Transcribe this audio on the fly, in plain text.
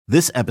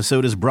This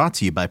episode is brought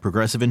to you by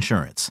Progressive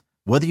Insurance.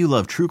 Whether you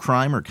love true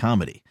crime or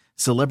comedy,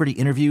 celebrity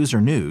interviews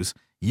or news,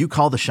 you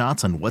call the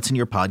shots on what's in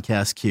your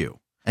podcast queue.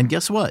 And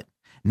guess what?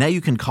 Now you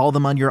can call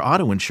them on your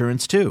auto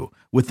insurance too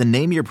with the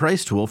Name Your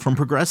Price tool from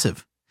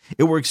Progressive.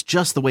 It works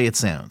just the way it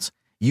sounds.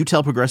 You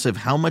tell Progressive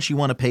how much you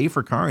want to pay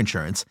for car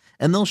insurance,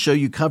 and they'll show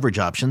you coverage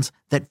options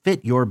that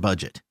fit your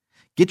budget.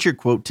 Get your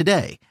quote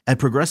today at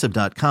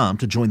Progressive.com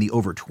to join the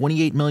over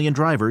 28 million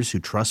drivers who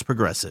trust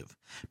Progressive.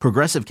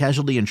 Progressive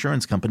Casualty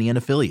Insurance Company and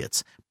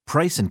Affiliates.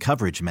 Price and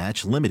coverage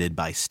match limited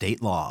by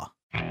state law.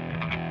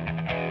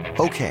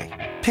 Okay,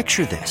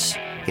 picture this.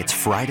 It's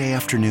Friday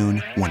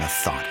afternoon when a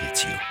thought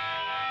hits you.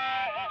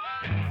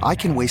 I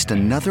can waste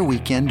another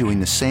weekend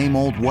doing the same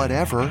old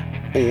whatever,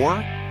 or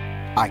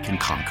I can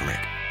conquer it.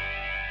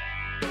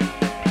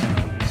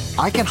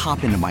 I can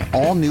hop into my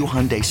all-new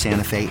Hyundai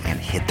Santa Fe and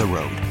hit the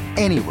road.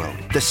 Any road.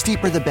 The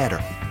steeper, the better.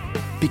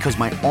 Because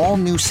my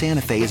all-new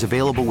Santa Fe is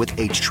available with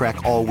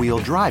H-Track all-wheel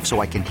drive,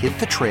 so I can hit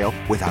the trail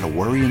without a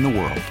worry in the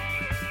world.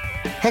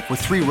 Heck, with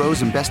 3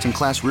 rows and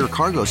best-in-class rear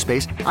cargo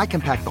space, I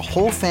can pack the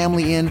whole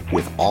family in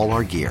with all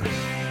our gear.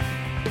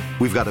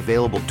 We've got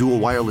available dual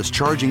wireless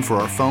charging for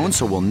our phones,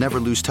 so we'll never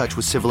lose touch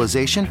with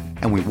civilization,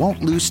 and we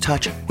won't lose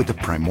touch with the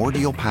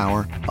primordial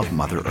power of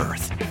Mother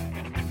Earth.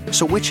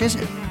 So which is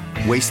it?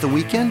 Waste the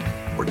weekend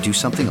or do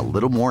something a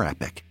little more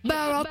epic?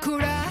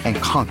 And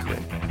conquer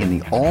it in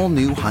the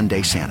all-new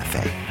Hyundai Santa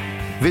Fe.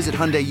 Visit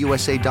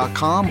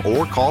HyundaiUSA.com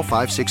or call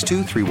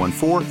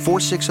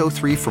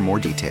 562-314-4603 for more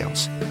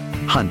details.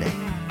 Hyundai,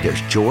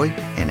 there's joy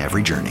in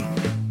every journey.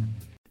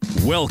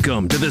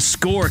 Welcome to the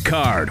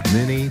Scorecard.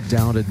 Many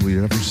doubted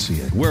we'd ever see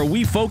it. Where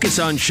we focus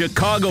on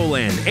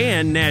Chicagoland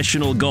and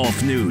national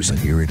golf news. But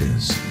here it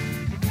is.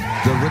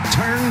 The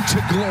return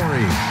to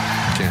glory.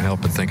 Can't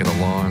help but think of the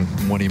long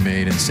one he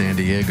made in San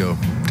Diego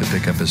to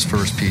pick up his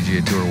first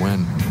PGA Tour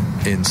win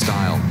in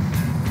style.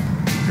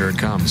 Here it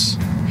comes.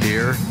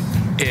 Here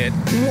it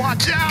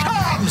Watch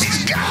out! comes.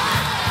 He's gone!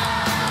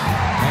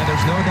 And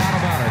there's no doubt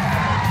about it.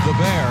 The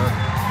bear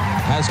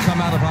has come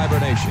out of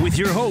hibernation. With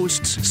your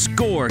hosts,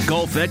 Score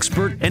golf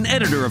expert and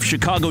editor of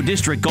Chicago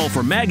District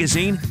Golfer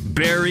magazine,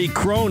 Barry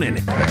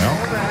Cronin. Well,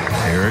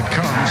 here it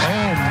comes.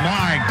 Oh,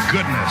 my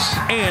goodness.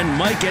 And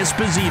Mike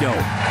Esposito.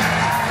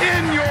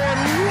 In your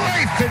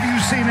life have you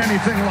seen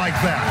anything like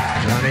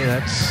that? Johnny,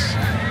 that's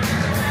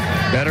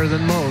better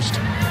than most.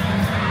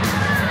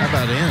 How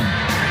about in?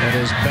 That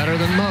is better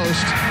than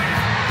most.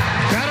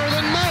 Better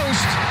than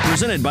most.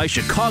 Presented by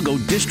Chicago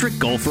District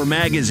Golfer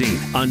magazine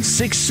on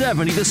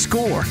 670 The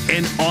Score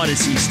and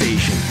Odyssey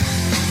Station.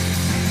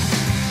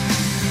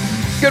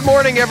 Good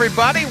morning,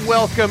 everybody.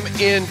 Welcome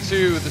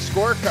into the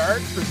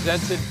Scorecard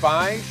presented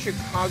by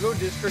Chicago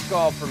District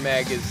Golfer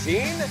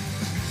magazine.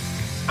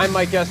 I'm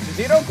Mike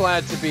Esposito,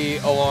 glad to be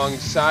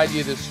alongside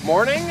you this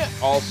morning.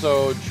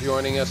 Also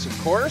joining us, of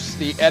course,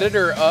 the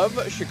editor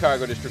of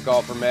Chicago District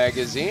Golfer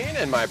magazine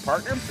and my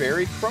partner,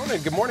 Barry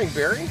Cronin. Good morning,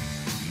 Barry.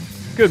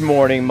 Good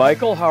morning,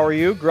 Michael. How are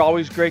you?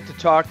 Always great to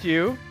talk to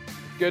you.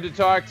 Good to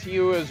talk to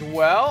you as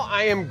well.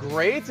 I am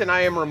great, and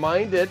I am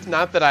reminded,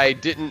 not that I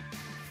didn't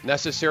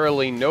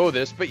necessarily know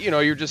this, but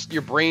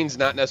your brain's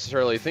not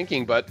necessarily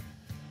thinking, but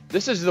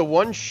this is the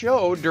one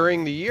show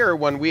during the year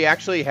when we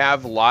actually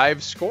have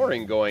live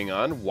scoring going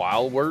on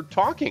while we're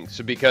talking.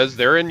 So because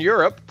they're in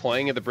Europe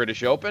playing at the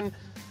British Open,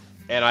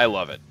 and I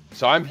love it.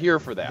 So I'm here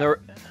for that.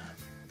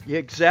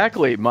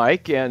 Exactly,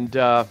 Mike. And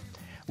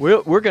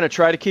we're going to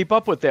try to keep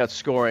up with that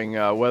scoring,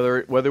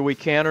 whether we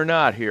can or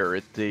not here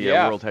at the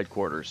World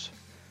Headquarters.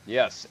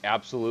 Yes,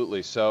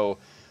 absolutely. So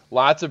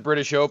lots of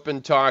British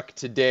Open talk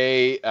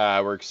today.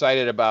 We're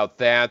excited about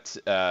that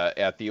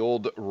at the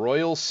old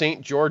Royal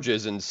St.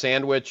 George's in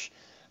Sandwich,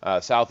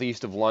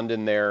 southeast of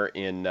London there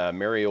in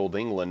merry old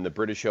England, the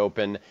British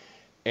Open.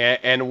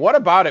 And what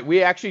about it?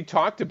 We actually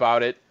talked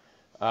about it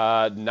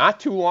not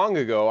too long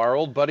ago. Our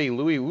old buddy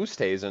Louis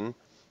Oosthuizen,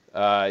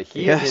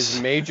 he and his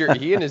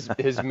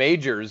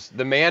majors,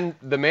 the man,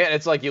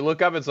 it's like you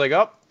look up, it's like,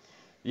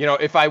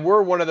 if I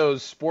were one of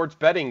those sports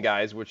betting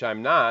guys, which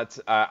I'm not,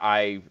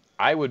 I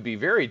would be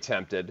very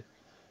tempted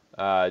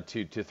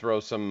to throw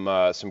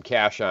some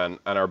cash on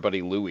our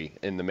buddy Louis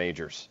in the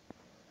majors.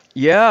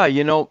 Yeah,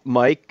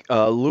 Mike,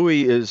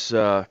 Louis is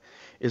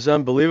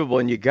unbelievable,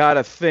 and you got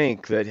to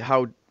think that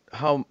how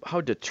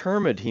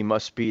determined he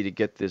must be to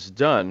get this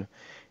done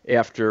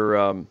after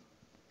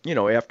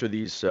after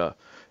these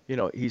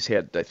he's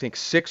had, I think,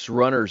 6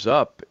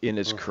 runners-up in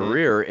his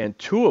career, and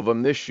 2 of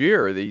them this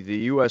year, the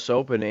U.S.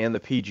 Open and the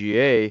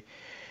PGA.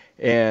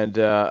 And,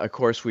 of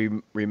course, we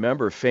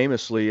remember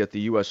famously at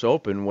the U.S.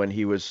 Open when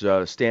he was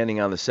standing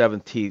on the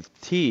 17th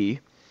tee,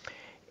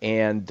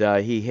 and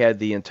he had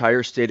the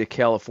entire state of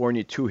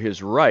California to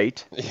his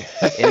right,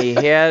 and he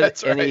had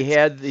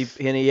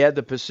he had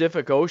the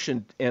Pacific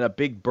Ocean and a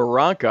big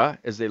barranca,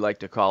 as they like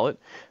to call it,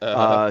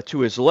 to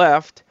his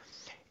left,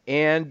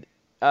 and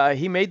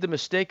he made the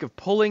mistake of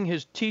pulling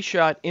his tee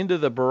shot into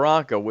the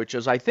barranca, which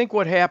is, I think,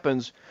 what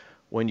happens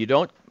when you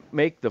don't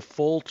make the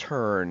full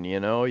turn. You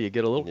know, you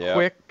get a little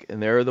quick,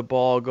 and there the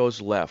ball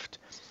goes left.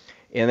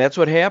 And that's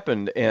what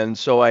happened. And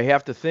so I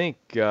have to think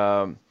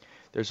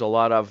there's a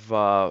lot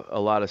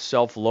of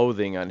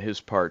self-loathing on his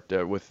part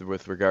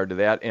with regard to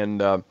that.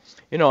 And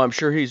I'm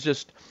sure he's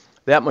just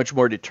that much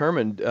more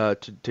determined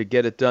to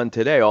get it done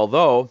today.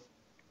 Although,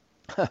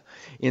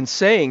 in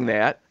saying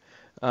that,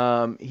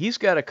 he's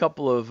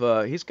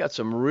got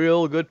some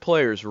real good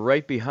players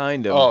right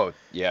behind him. Oh,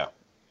 yeah.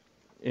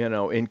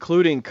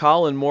 Including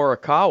Colin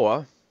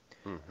Morikawa,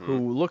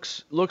 who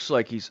looks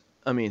like his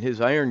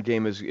iron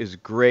game is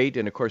great,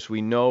 and of course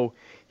we know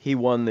he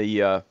won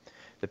the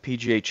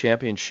PGA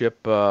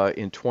Championship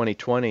in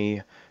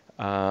 2020,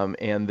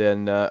 and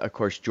then of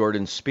course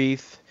Jordan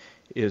Spieth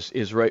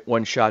is right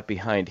one shot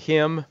behind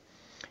him,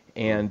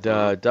 and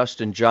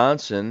Dustin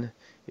Johnson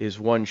is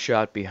one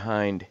shot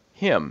behind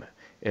him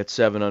at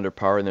 7 under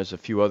par, and there's a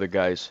few other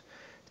guys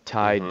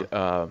tied.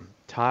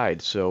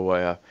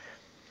 So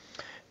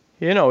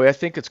I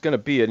think it's going to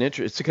be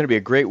it's going to be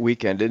a great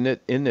weekend, isn't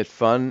it? Isn't it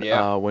fun?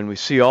 Yeah. When we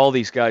see all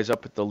these guys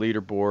up at the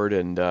leaderboard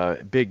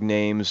and big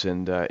names,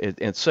 and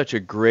it's such a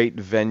great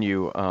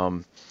venue,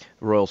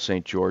 Royal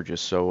St.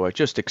 George's. So I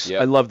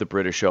love the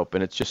British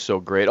Open. It's just so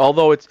great.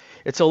 Although it's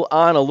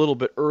on a little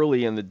bit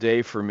early in the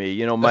day for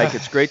me. Mike,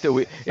 it's great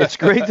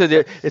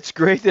that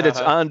it's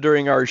on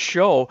during our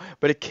show,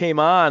 but it came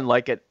on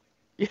like at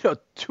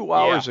 2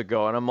 hours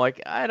ago, and I'm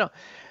like, I don't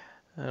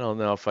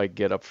know if I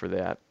get up for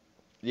that.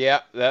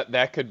 Yeah,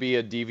 that could be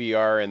a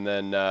DVR and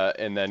then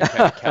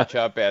kind of catch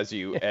up as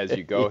you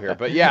go here.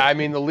 But yeah, I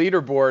mean the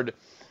leaderboard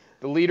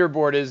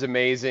is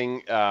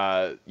amazing.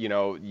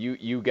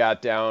 You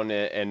got down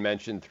and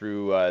mentioned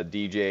through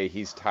DJ.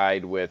 He's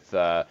tied with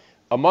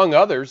among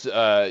others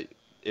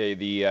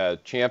the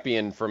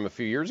champion from a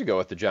few years ago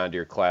at the John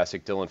Deere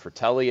Classic, Dylan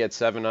Fratelli at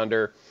 7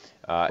 under,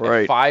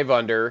 right. At 5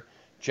 under.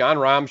 John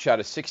Rahm shot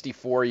a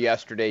 64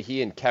 yesterday.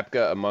 He and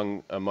Koepka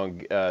among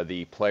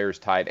the players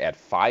tied at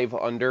 5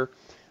 under.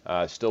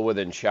 Still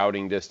within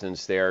shouting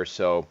distance there.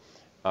 So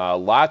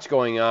lots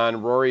going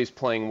on. Rory's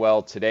playing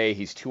well today.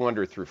 He's 2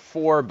 under through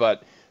 4,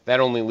 but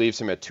that only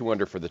leaves him at 2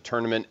 under for the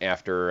tournament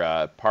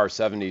after par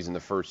 70s in the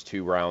first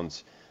 2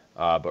 rounds.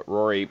 But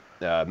Rory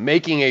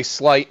making a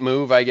slight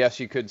move, I guess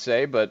you could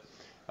say. But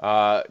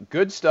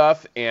good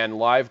stuff and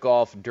live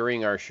golf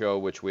during our show,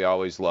 which we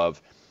always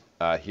love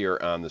here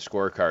on the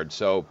Scorecard.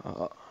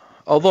 So.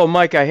 Although,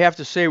 Mike, I have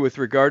to say, with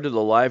regard to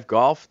the live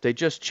golf, they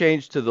just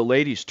changed to the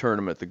ladies'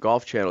 tournament. The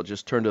Golf Channel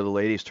just turned to the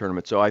ladies'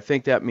 tournament. So I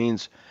think that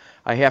means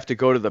I have to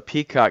go to the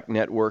Peacock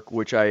Network,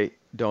 which I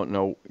don't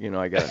know.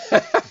 I got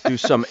to do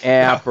some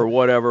app or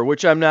whatever,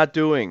 which I'm not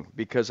doing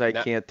because I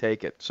can't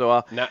take it.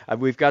 So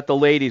we've got the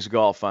ladies'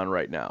 golf on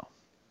right now.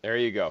 There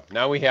you go.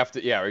 Now we have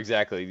to. Yeah,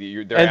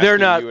 exactly. They're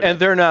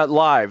not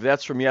live.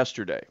 That's from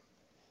yesterday.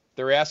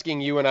 They're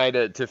asking you and I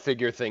to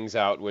figure things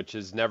out, which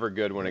is never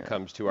good when it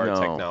comes to our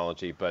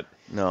technology. But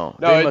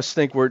they must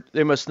think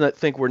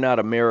we're not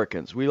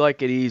Americans. We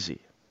like it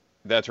easy.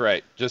 That's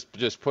right.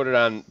 Just put it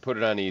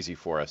on easy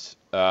for us.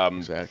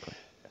 Exactly.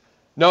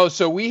 No,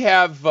 so we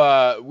have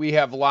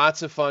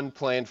lots of fun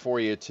planned for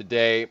you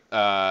today.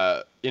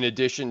 In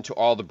addition to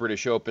all the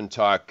British Open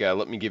talk,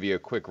 let me give you a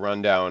quick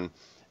rundown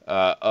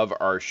of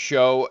our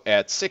show.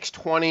 At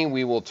 6:20,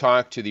 we will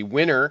talk to the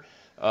winner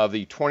of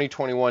the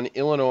 2021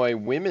 Illinois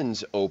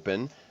Women's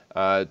Open,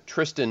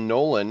 Tristan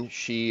Nolan.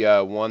 She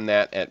won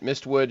that at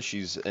Mistwood.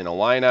 She's in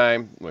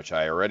Illini, which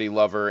I already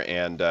love her,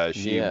 and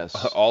she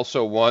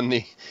also won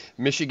the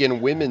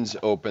Michigan Women's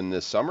Open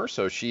this summer,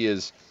 so she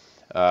is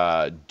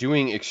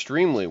doing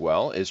extremely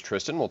well, is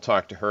Tristan. We'll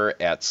talk to her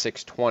at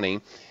 6:20.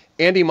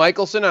 Andy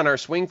Michelson on our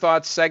Swing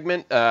Thoughts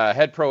segment,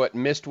 head pro at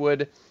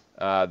Mistwood,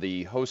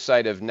 the host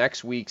site of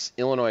next week's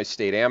Illinois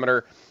State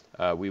Amateur.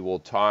 We will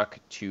talk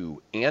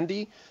to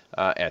Andy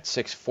at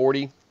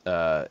 6:40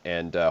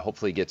 and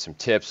hopefully get some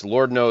tips.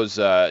 Lord knows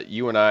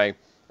you and I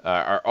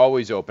are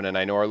always open, and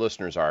I know our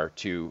listeners are,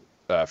 to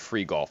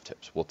free golf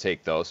tips. We'll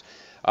take those.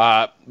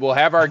 We'll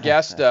have our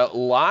guest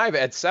live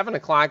at 7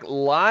 o'clock,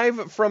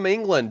 live from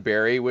England,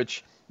 Barry,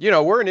 which,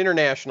 we're an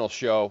international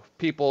show.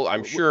 People,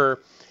 I'm sure,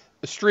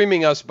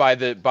 streaming us by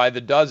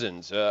the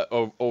dozens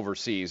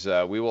overseas.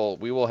 We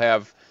will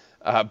have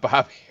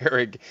Bob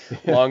Harig,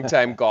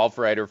 longtime golf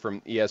writer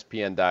from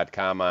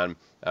ESPN.com on.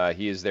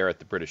 He is there at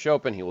the British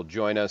Open. He will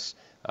join us.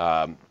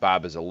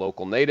 Bob is a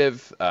local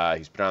native.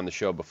 He's been on the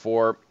show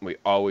before. We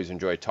always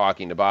enjoy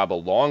talking to Bob, a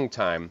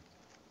longtime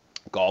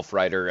golf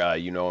writer.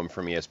 You know him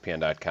from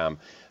ESPN.com.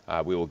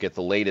 We will get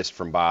the latest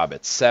from Bob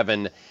at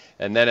 7.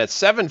 And then at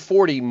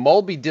 7:40,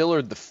 Mulby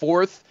Dillard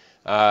IV.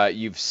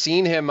 You've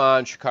seen him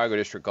on Chicago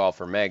District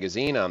Golfer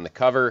magazine on the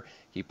cover.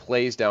 He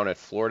plays down at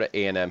Florida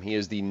A&M. He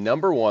is the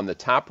the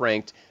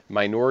top-ranked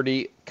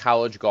minority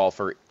college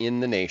golfer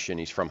in the nation.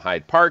 He's from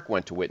Hyde Park,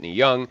 went to Whitney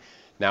Young,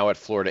 now at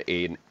Florida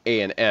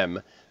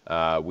A&M.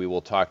 We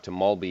will talk to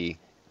Mulby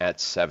at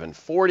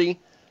 7:40.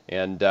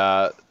 And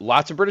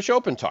lots of British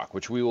Open talk,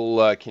 which we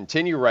will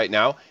continue right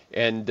now.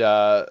 And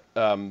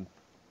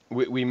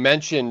we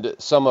mentioned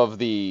some of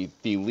the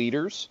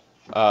leaders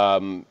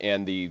and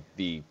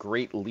the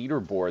great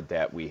leaderboard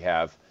that we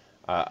have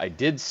I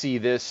did see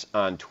this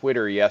on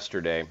Twitter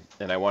yesterday,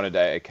 and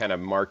I kind of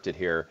marked it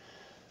here.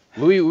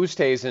 Louis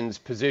Oosthuizen's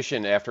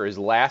position after his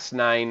last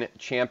 9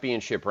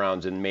 championship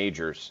rounds in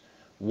majors: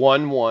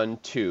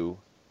 1-1-2,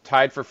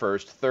 tied for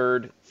first,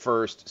 third,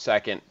 first,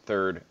 second,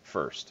 third,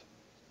 first.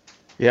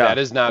 Yeah, that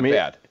is not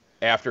bad.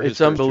 After his it's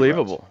first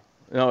unbelievable.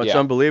 2 rounds. No, it's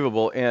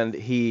unbelievable, and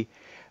he,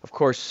 of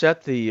course,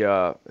 set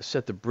the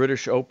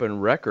British Open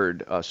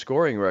record,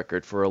 scoring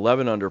record, for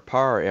 11 under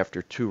par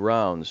after 2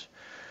 rounds.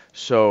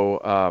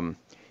 So,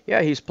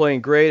 yeah, he's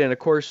playing great. And of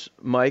course,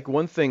 Mike,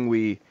 one thing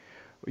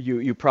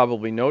you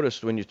probably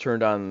noticed when you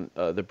turned on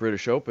the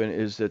British Open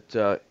is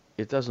that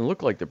it doesn't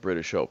look like the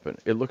British Open.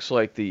 It looks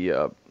like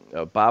the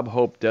Bob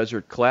Hope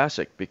Desert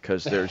Classic,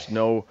 because there's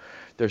no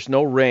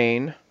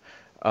rain,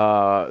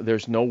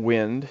 there's no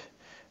wind.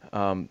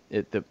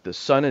 The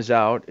sun is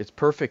out. It's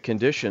perfect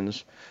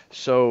conditions.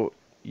 So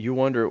you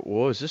wonder,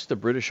 well, is this the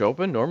British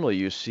Open? Normally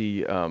you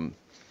see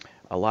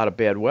a lot of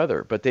bad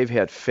weather, but they've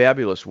had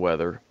fabulous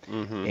weather,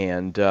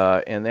 and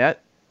that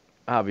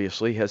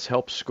obviously has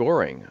helped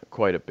scoring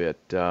quite a bit.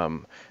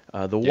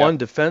 One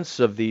defense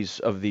of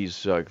these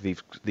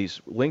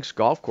links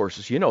golf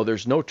courses,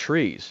 there's no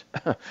trees,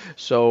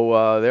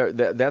 so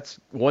that's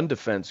one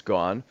defense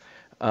gone,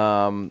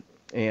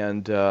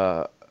 and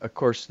of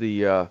course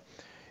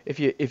if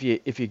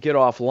you get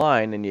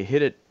offline and you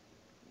hit it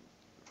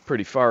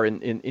pretty far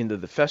into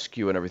the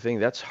fescue and everything,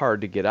 that's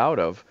hard to get out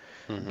of.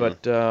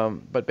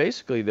 But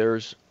basically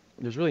there's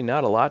really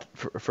not a lot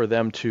for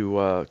them to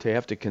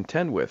have to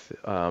contend with.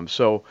 And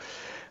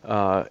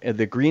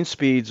the green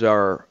speeds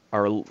are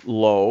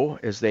low,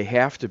 as they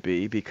have to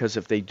be, because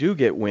if they do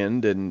get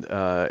wind and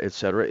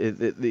etc.,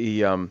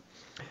 the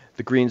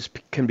greens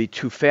can be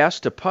too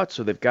fast to putt,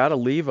 so they've got to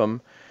leave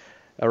them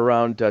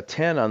around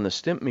 10 on the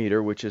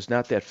Stimpmeter, which is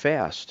not that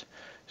fast.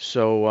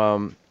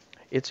 So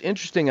it's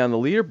interesting on the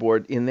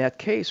leaderboard in that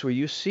case where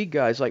you see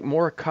guys like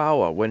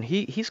Morikawa, when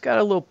he's got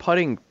a little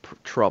putting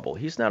trouble.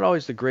 He's not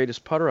always the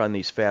greatest putter on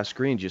these fast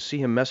greens. You see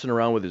him messing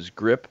around with his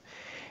grip.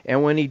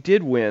 And when he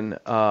did win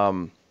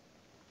the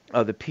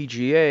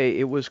PGA,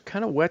 it was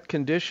kind of wet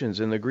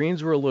conditions, and the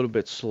greens were a little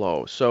bit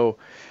slow. So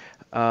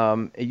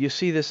you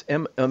see this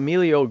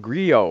Emilio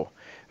Grillo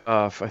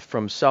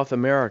from South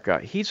America.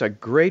 He's a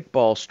great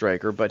ball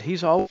striker, but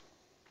he's always...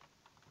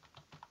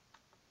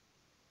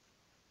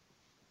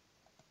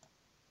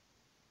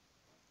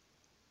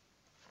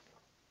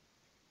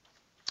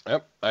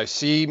 Yep, I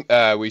see.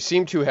 We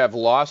seem to have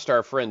lost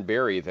our friend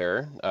Barry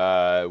there.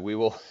 We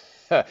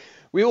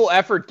will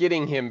effort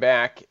getting him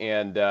back,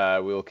 and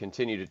we will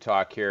continue to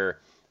talk here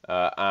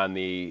on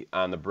the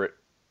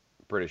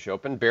British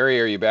Open.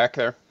 Barry, are you back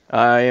there?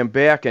 I am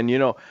back, and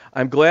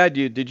I'm glad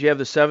did you have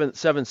the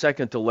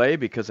 7-second delay,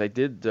 because I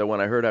did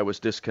when I heard I was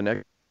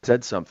disconnected,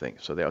 said something,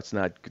 so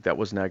that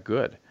was not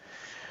good.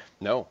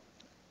 No,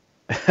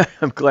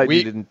 I'm glad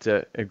you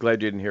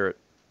didn't hear it.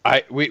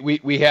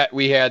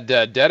 We had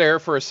dead air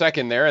for a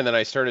second there, and then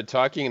I started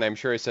talking, and I'm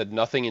sure I said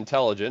nothing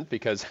intelligent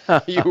because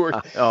you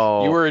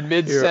were in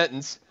mid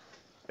sentence.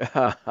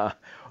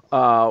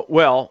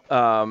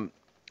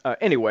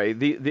 Anyway,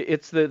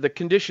 it's the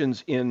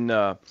conditions in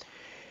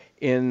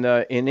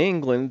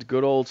England,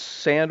 good old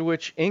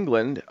Sandwich,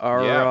 England,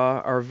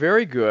 are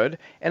very good,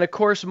 and of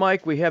course,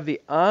 Mike, we have the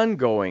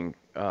ongoing,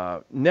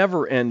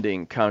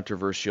 never-ending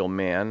controversial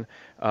man,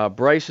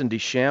 Bryson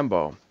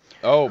DeChambeau.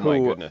 Oh, my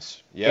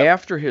goodness. Yep.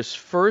 After his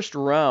first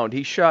round,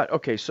 he shot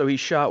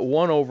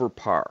 1 over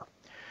par.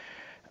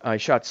 He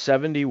shot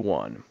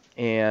 71.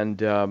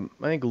 And I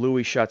think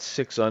Louis shot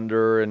 6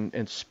 under, and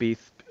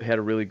Spieth had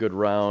a really good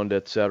round,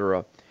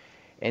 etc.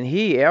 And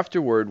he,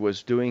 afterward,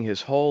 was doing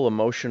his whole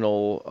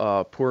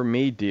emotional poor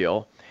me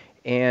deal,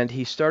 and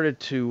he started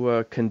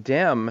to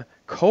condemn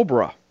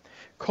Cobra.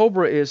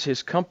 Cobra is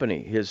his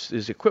company,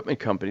 his equipment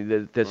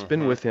company that's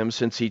been with him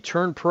since he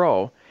turned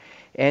pro.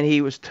 And he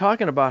was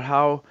talking about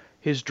how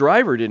his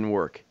driver didn't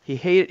work.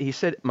 He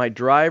said, my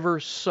driver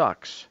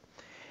sucks.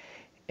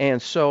 And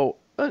so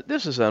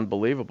this is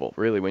unbelievable,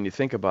 really, when you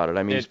think about it.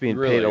 I mean, he's being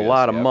paid a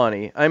lot of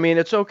money. I mean,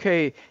 it's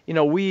okay.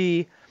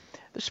 The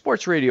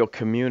sports radio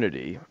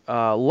community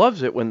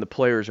loves it when the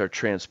players are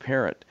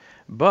transparent.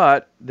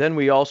 But then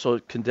we also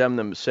condemn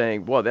them,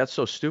 saying, well, that's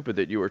so stupid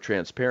that you were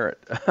transparent.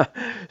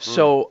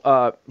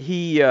 So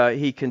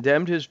he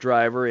condemned his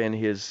driver and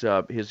his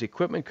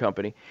equipment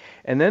company.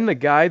 And then the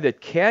guy that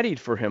caddied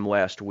for him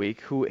last week,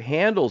 who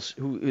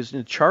is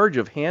in charge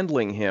of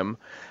handling him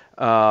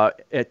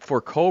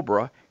for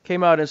Cobra,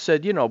 came out and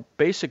said,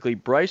 basically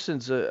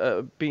Bryson's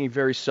being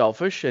very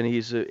selfish, and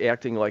he's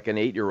acting like an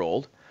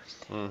 8-year-old.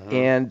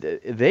 And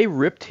they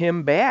ripped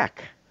him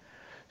back.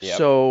 Yep.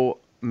 So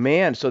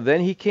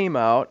then he came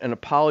out and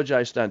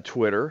apologized on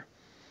Twitter.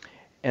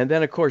 And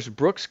then, of course,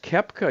 Brooks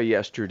Koepka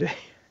yesterday,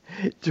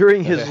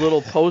 during his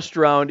little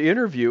post-round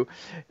interview,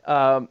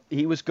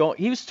 he was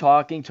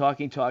talking,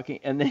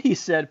 and then he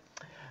said,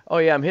 oh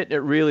yeah, I'm hitting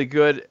it really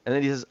good. And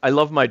then he says, I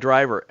love my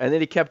driver. And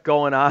then he kept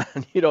going on,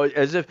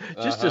 as if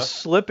just to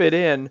slip it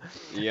in,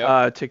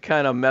 to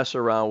kind of mess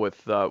around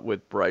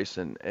with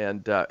Bryson.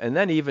 And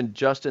then even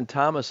Justin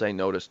Thomas, I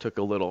noticed, took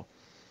a little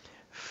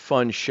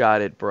fun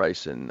shot at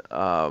Bryson.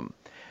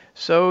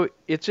 So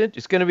it's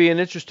going to be an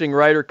interesting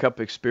Ryder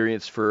Cup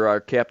experience for our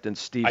captain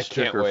Steve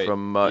Stricker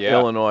from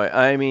Illinois.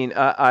 I mean,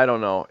 I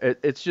don't know.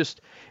 It's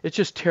just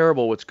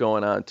terrible what's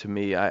going on to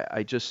me.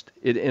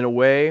 In a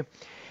way,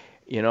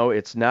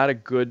 it's not a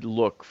good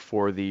look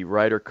for the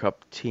Ryder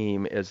Cup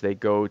team as they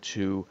go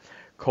to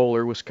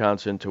Kohler,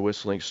 Wisconsin, to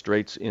Whistling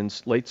Straits in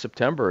late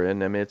September,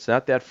 and I mean it's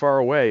not that far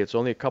away. It's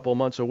only a couple of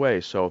months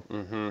away. So,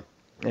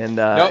 and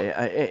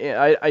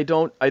I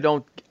don't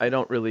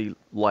really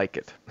like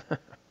it.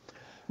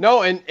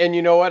 No, and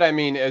you know what? I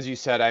mean, as you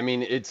said, I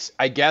mean,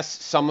 I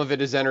guess some of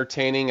it is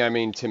entertaining. I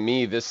mean, to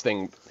me, this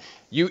thing,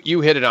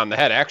 you hit it on the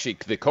head. Actually,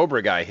 the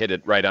Cobra guy hit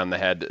it right on the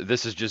head.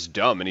 This is just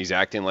dumb, and he's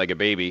acting like a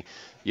baby.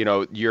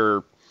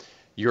 Your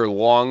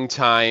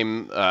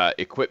longtime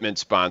equipment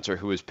sponsor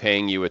who is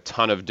paying you a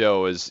ton of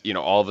dough is,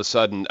 all of a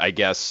sudden, I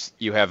guess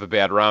you have a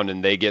bad round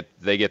and they get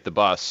the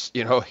bus.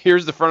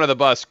 Here's the front of the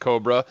bus,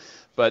 Cobra.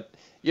 But,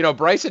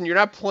 Bryson, you're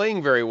not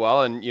playing very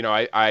well. And,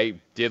 I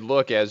did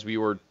look as we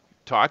were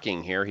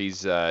talking here.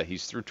 He's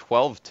through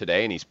 12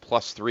 today, and he's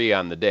 +3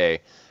 on the day.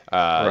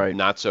 Right.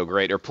 Not so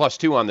great, or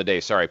 +2 on the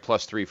day. Sorry,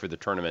 +3 for the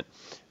tournament.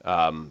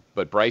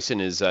 But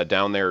Bryson is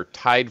down there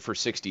tied for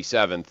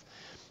 67th,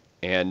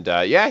 and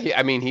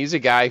he's a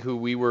guy who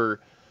we were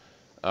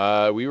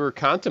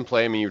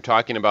contemplating. I mean, you're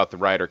talking about the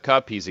Ryder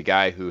Cup. He's a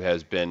guy who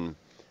has been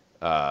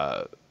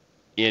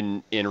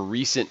in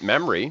recent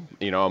memory,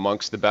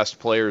 amongst the best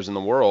players in the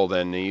world,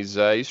 and he's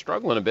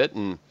struggling a bit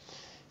and.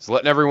 So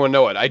letting everyone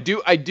know it. I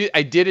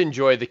did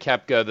enjoy the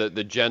Koepka,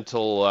 the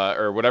gentle,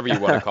 or whatever you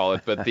want to call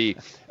it. But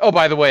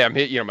by the way, I'm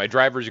hit. My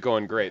driver's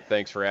going great.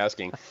 Thanks for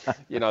asking.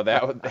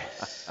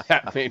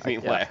 That made me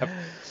laugh.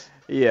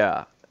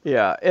 Yeah,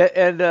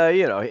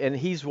 and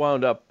he's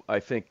wound up, I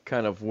think,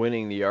 kind of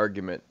winning the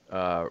argument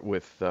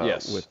with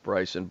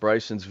Bryson.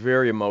 Bryson's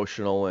very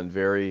emotional and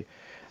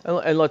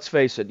and let's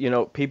face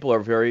it, people are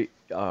very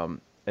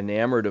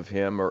enamored of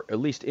him, or at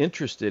least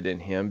interested in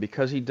him,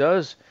 because he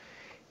does.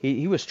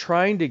 He was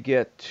trying to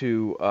get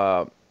to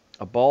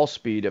a ball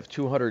speed of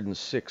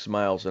 206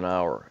 miles an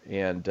hour,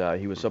 and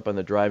he was up on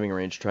the driving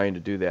range trying to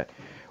do that.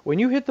 When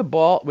you hit the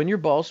ball, when your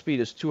ball speed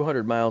is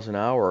 200 miles an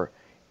hour,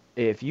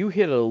 if you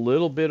hit a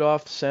little bit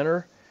off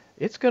center,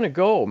 it's going to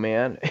go,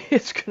 man.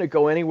 It's going to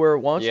go anywhere it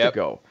wants to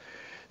go.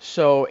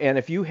 So, and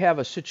if you have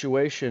a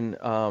situation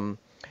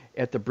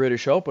at the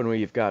British Open where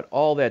you've got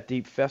all that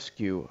deep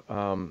fescue,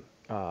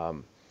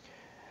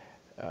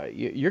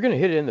 you're going to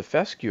hit it in the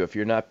fescue if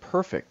you're not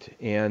perfect,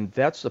 and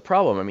that's the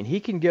problem. I mean,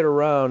 he can get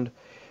around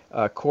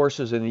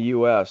courses in the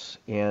U.S.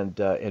 and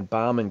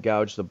bomb and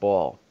gouge the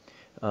ball,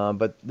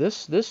 but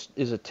this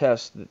is a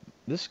test.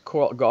 This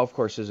golf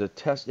course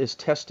is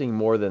testing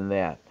more than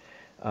that.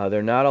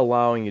 They're not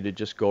allowing you to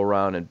just go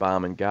around and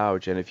bomb and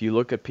gouge. And if you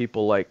look at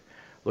people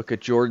look at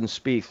Jordan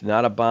Spieth,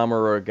 not a bomber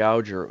or a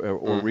gouger,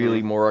 or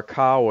really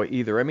Morikawa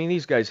either. I mean,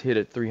 these guys hit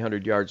it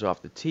 300 yards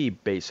off the tee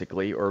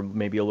basically, or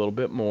maybe a little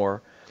bit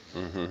more.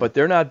 But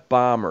they're not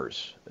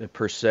bombers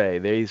per se.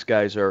 These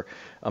guys are,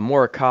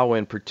 Morikawa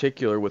in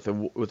particular, with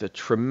a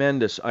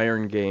tremendous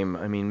iron game.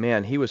 I mean,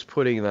 man, he was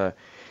putting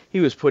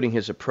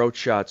his approach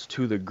shots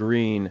to the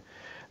green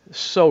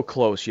so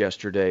close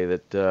yesterday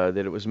that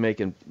it was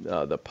making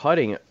the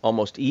putting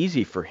almost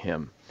easy for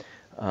him.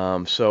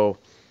 So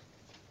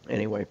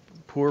anyway,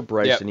 poor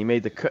Bryson.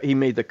 Yep. He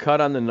made the cut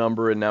on the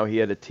number, and now he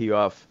had to tee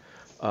off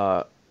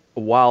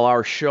while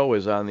our show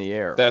is on the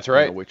air. That's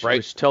right.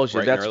 Which tells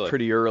you that's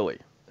pretty early.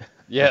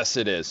 Yes,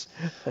 it is.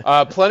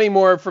 Plenty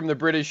more from the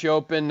British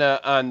Open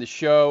on the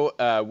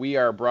show. We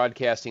are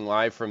broadcasting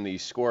live from the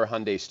Score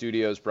Hyundai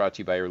Studios, brought to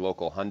you by your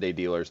local Hyundai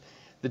dealers.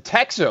 The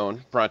Tech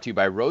Zone, brought to you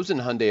by Rosen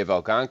Hyundai of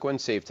Algonquin.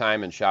 Save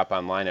time and shop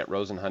online at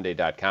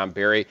rosenhyundai.com.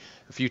 Barry,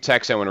 a few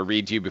texts I want to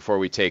read to you before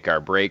we take our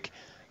break.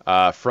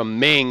 From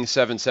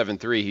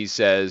Ming773, he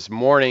says,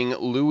 "Morning,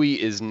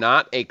 Louis is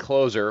not a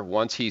closer.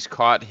 Once he's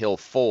caught, he'll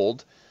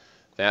fold."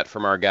 That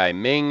from our guy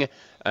Ming.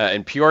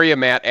 And Peoria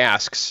Matt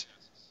asks,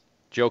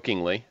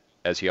 jokingly,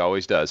 as he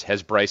always does,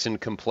 has Bryson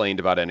complained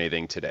about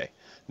anything today?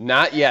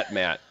 Not yet,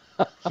 Matt.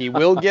 He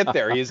will get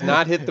there. He has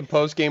not hit the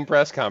post-game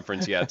press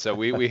conference yet, so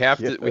we have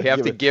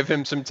to give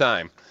him some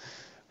time.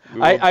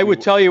 I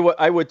would tell you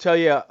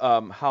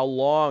how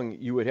long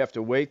you would have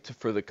to wait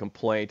for the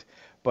complaint,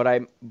 but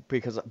I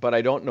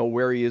don't know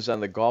where he is on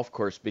the golf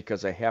course,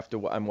 because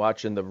I'm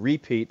watching the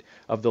repeat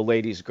of the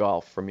ladies'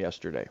 golf from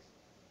yesterday.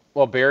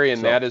 Well, Barry,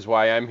 and that is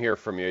why I'm here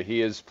from you.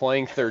 He is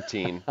playing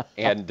 13,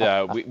 and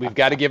we've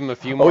got to give him a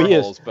few more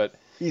holes. But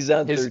he's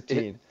on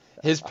 13.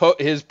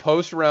 His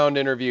post-round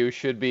interview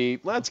should be,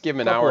 let's give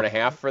him an hour and a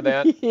half for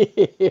that.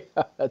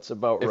 Yeah, that's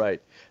about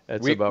right.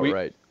 That's about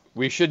right.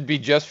 We should be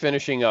just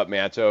finishing up,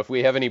 Matt. So if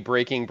we have any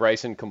breaking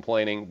Bryson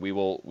complaining, we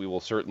will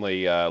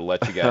certainly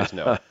let you guys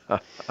know.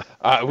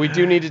 We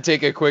do need to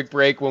take a quick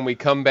break. When we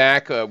come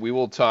back, we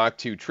will talk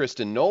to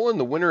Tristan Nolan,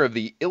 the winner of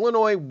the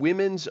Illinois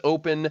Women's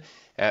Open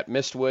at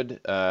Mistwood,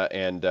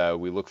 and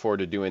we look forward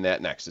to doing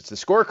that next. It's the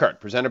Scorecard,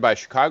 presented by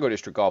Chicago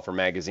District Golfer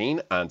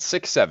Magazine on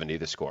 670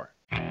 The Score.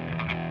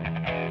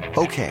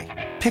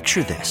 Okay,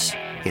 picture this.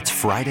 It's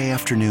Friday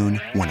afternoon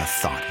when a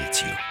thought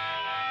hits you.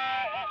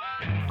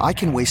 I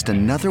can waste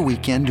another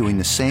weekend doing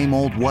the same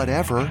old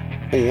whatever,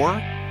 or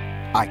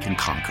I can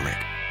conquer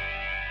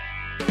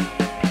it.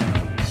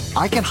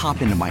 I can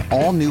hop into my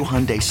all-new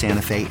Hyundai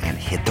Santa Fe and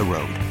hit the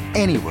road.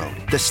 Any road.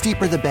 The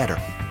steeper, the better.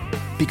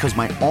 Because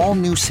my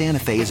all-new Santa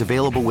Fe is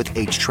available with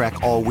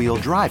H-Track all-wheel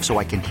drive, so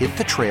I can hit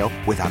the trail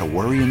without a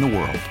worry in the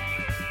world.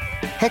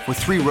 Heck, with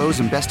 3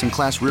 rows and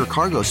best-in-class rear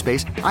cargo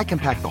space, I can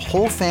pack the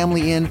whole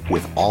family in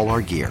with all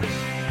our gear.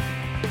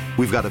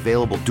 We've got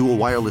available dual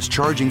wireless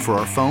charging for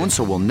our phones,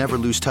 so we'll never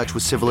lose touch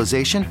with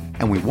civilization,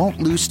 and we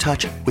won't lose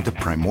touch with the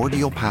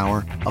primordial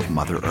power of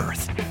Mother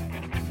Earth.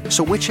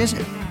 So which is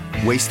it?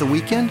 Waste the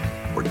weekend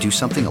or do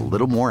something a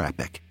little more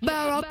epic?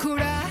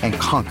 And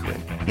conquer it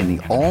in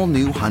the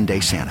all-new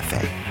Hyundai Santa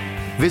Fe.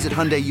 Visit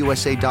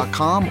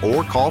HyundaiUSA.com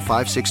or call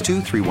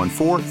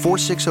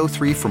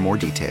 562-314-4603 for more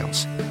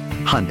details.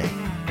 Hyundai,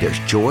 there's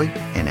joy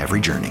in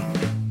every journey.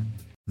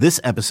 This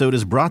episode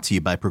is brought to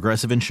you by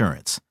Progressive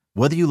Insurance.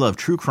 Whether you love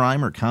true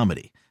crime or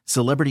comedy,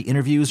 celebrity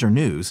interviews or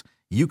news,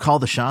 you call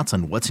the shots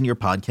on what's in your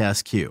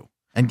podcast queue.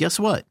 And guess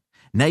what?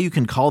 Now you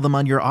can call them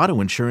on your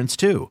auto insurance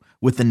too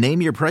with the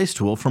Name Your Price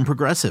tool from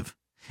Progressive.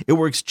 It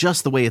works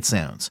just the way it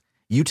sounds.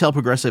 You tell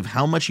Progressive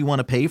how much you want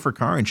to pay for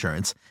car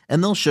insurance,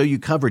 and they'll show you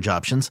coverage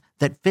options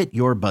that fit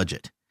your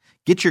budget.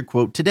 Get your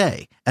quote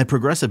today at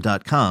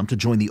Progressive.com to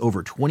join the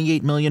over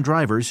 28 million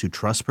drivers who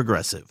trust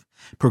Progressive.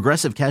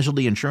 Progressive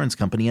Casualty Insurance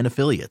Company and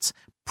Affiliates.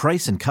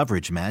 Price and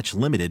coverage match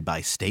limited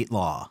by state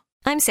law.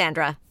 I'm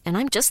Sandra, and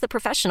I'm just the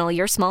professional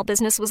your small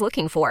business was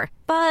looking for.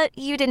 But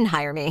you didn't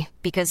hire me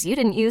because you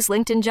didn't use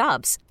LinkedIn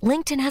Jobs.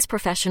 LinkedIn has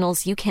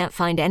professionals you can't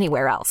find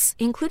anywhere else,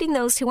 including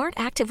those who aren't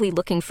actively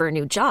looking for a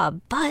new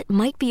job, but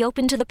might be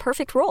open to the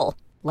perfect role,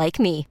 like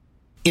me.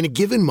 In a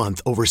given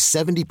month, over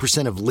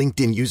 70% of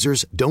LinkedIn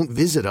users don't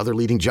visit other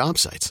leading job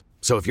sites.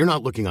 So if you're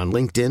not looking on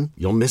LinkedIn,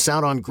 you'll miss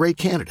out on great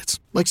candidates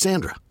like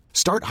Sandra.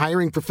 Start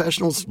hiring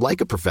professionals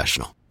like a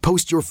professional.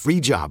 Post your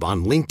free job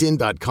on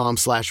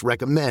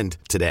linkedin.com/recommend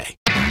today.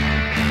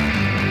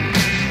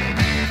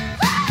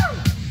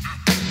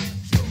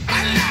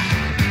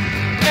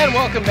 And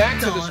welcome back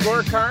to the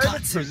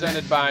Scorecard,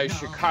 presented by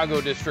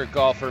Chicago District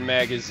Golfer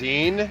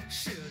Magazine.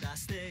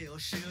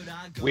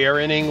 We are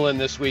in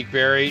England this week,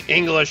 Barry.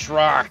 English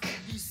rock.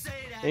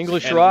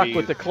 English rock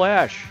with the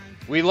Clash.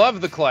 We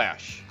love the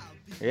Clash.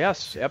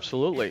 Yes,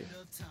 absolutely.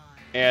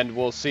 And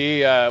we'll see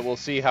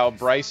how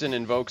Bryson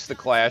invokes the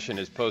Clash in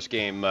his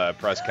post-game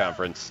press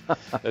conference,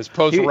 his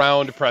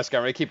post-round press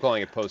conference. I keep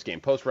calling it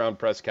post-game, post-round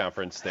press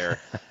conference there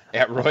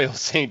at Royal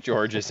St.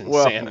 George's in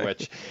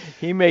Sandwich.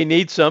 He may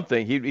need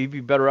something. He'd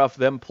be better off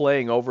them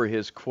playing over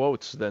his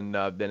quotes than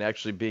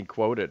actually being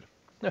quoted.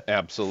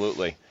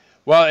 Absolutely.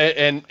 Well,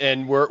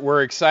 and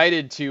we're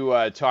excited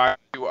to talk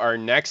to our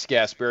next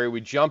guest, Barry.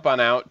 We jump on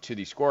out to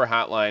the Score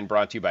Hotline,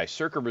 brought to you by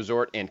Circa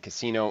Resort and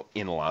Casino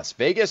in Las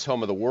Vegas,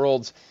 home of the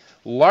world's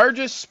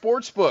largest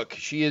sports book.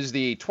 She is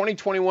the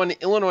 2021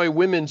 Illinois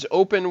Women's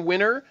Open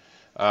winner,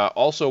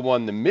 also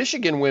won the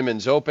Michigan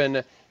Women's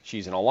Open.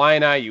 She's an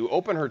Illini. You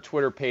open her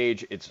Twitter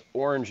page, it's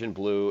orange and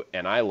blue,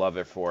 and I love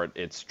it for it.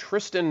 It's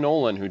Tristan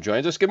Nolan who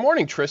joins us. Good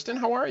morning, Tristan.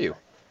 How are you?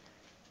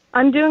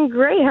 I'm doing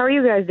great. How are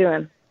you guys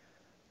doing?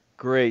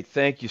 Great.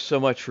 Thank you so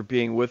much for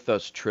being with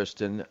us,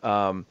 Tristan.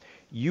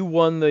 You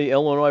won the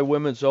Illinois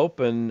Women's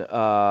Open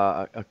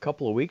a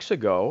couple of weeks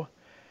ago.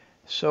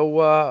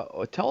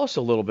 So tell us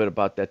a little bit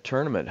about that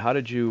tournament. How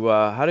did you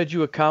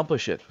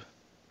accomplish it?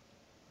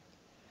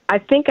 I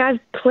think I've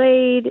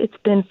played, it's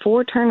been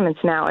 4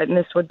 tournaments now at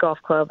Mistwood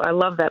Golf Club. I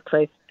love that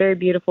place. Very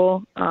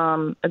beautiful.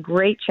 A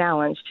great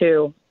challenge,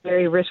 too.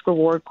 Very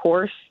risk-reward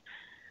course.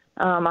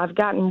 I've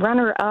gotten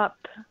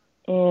runner-up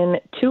in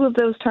 2 of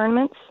those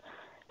tournaments.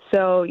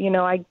 So,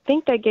 I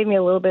think that gave me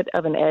a little bit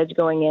of an edge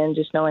going in,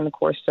 just knowing the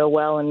course so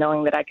well and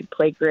knowing that I could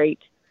play great.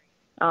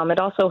 It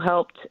also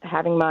helped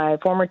having my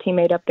former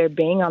teammate up there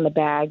being on the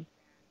bag.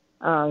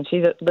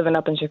 She's living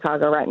up in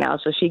Chicago right now,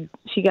 so she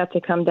got to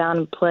come down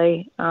and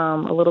play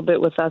a little bit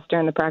with us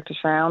during the practice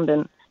round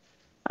and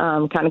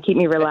kind of keep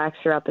me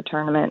relaxed throughout the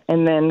tournament.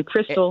 And then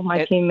Crystal, my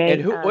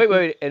teammate. And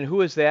wait, and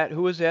who is that?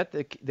 Who is that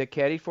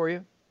caddy for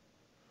you?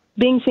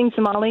 Bing Singh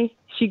Somali.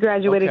 She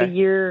graduated a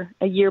year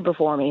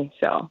before me,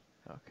 so.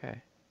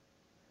 Okay.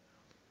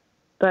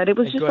 But it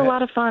was just a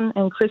lot of fun.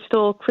 And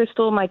Crystal,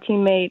 my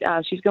teammate,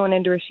 she's going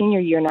into her senior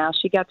year now.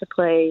 She got to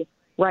play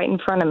right in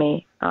front of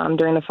me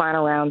during the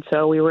final round.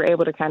 So we were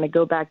able to kind of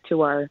go back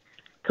to our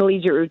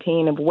collegiate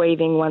routine of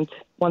waving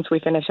once we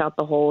finish out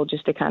the hole,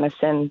 just to kind of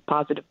send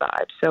positive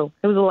vibes. So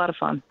it was a lot of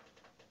fun.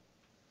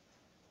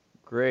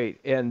 Great.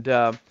 And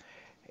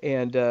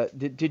And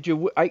did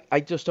you? I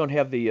just don't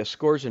have the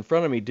scores in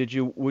front of me.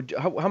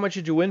 How much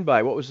did you win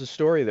by? What was the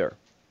story there?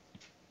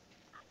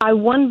 I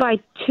won by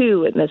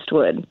 2 at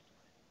Mistwood.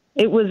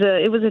 It was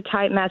a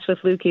tight match with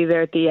Lukey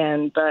there at the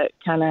end, but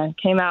kind of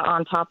came out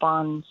on top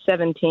on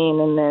 17,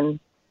 and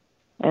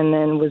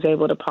then was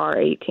able to par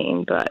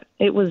 18. But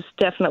it was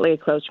definitely a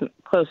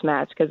close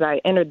match because I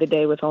entered the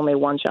day with only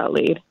 1-shot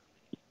lead.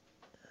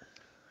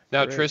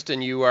 Now, great.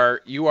 Tristan, you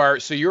are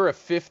so you're a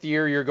 5th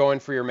year. You're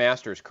going for your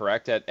master's,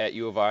 correct? At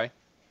U of I.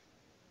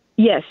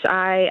 Yes,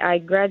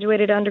 I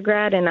graduated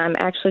undergrad, and I'm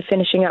actually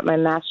finishing up my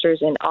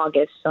master's in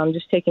August. So I'm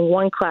just taking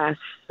one class,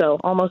 so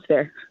almost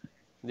there.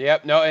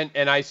 Yep. No,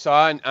 and I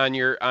saw on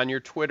your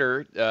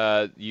Twitter,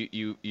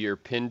 your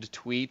pinned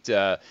tweet.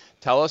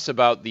 Tell us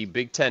about the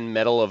Big Ten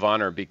Medal of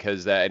Honor,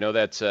 because I know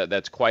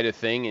that's quite a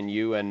thing, and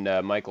you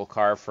and Michael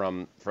Carr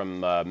from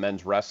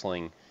men's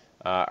wrestling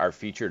are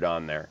featured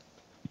on there.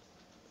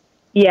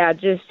 Yeah,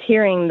 just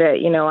hearing that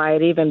I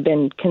had even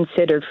been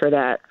considered for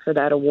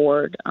that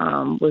award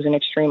was an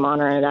extreme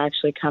honor, and to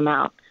actually come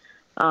out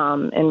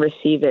and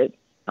receive it.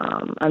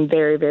 I'm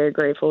very, very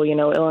grateful.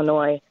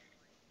 Illinois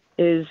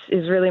is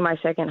really my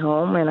second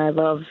home, and I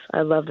love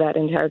that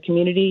entire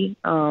community,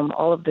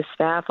 all of the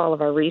staff, all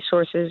of our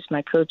resources,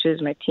 my coaches,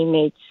 my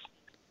teammates.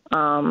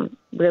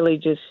 Really,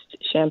 just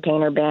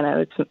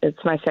Champaign-Urbana.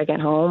 It's my second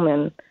home,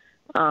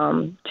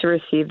 and to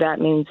receive that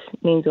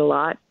means a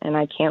lot, and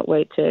I can't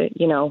wait to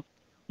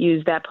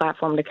use that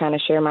platform to kind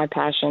of share my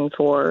passion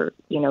for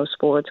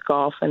sports,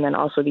 golf, and then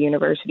also the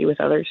university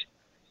with others.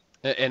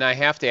 And I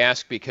have to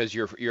ask, because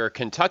you're a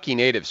Kentucky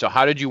native, so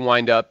how did you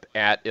wind up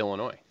at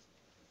Illinois?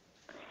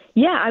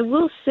 Yeah, I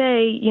will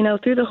say,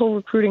 through the whole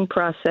recruiting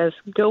process,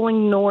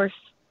 going north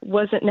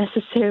wasn't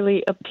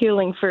necessarily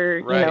appealing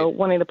for,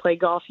 wanting to play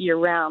golf year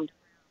round.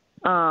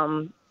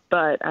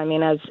 But, I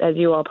mean, as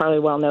you all probably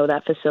well know,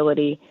 that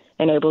facility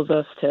enables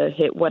us to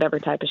hit whatever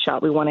type of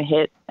shot we want to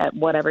hit at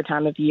whatever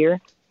time of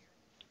year.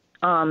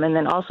 And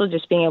then also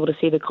just being able to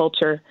see the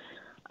culture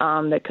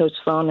that Coach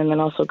Sloan and then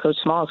also Coach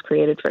Smalls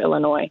created for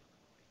Illinois.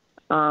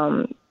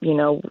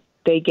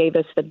 They gave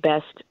us the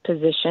best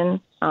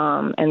position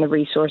and the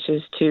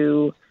resources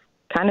to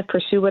kind of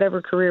pursue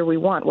whatever career we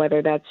want,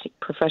 whether that's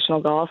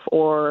professional golf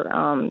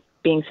or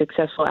being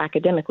successful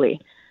academically.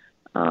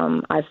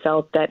 I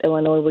felt that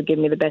Illinois would give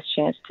me the best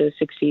chance to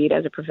succeed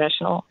as a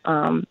professional,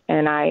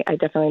 and I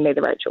definitely made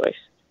the right choice.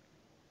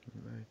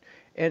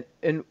 Right.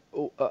 And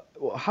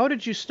how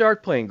did you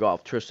start playing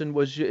golf, Tristan?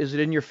 Is it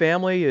in your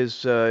family?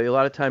 Is a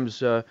lot of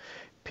times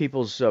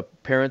people's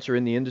parents are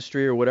in the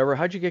industry or whatever?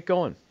 How'd you get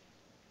going?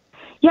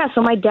 Yeah,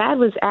 so my dad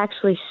was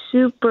actually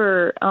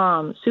super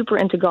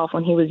into golf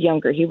when he was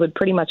younger. He would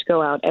pretty much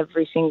go out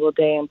every single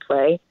day and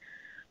play.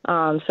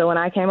 So when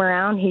I came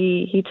around,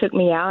 he took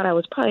me out. I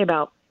was probably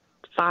about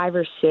 5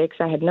 or 6.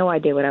 I had no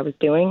idea what I was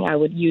doing. I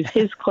would use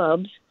his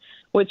clubs,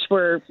 which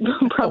were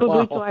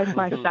probably twice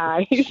my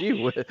size.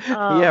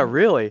 Yeah,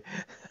 really?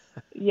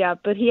 Yeah,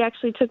 but he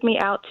actually took me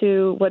out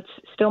to what's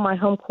still my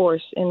home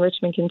course in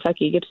Richmond,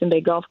 Kentucky, Gibson Bay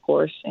Golf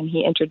Course, and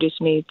he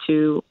introduced me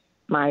to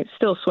my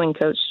still swing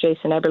coach,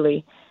 Jason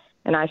Eberly.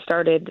 And I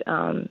started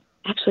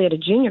actually at a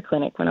junior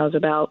clinic when I was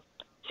about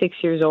 6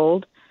 years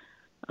old,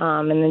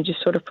 and then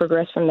just sort of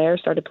progressed from there,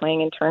 started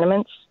playing in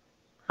tournaments,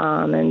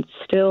 and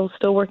still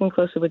working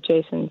closely with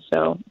Jason.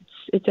 So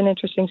it's an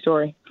interesting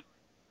story.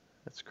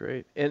 That's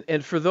great.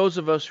 And for those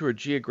of us who are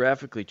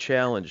geographically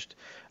challenged,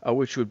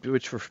 which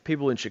for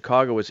people in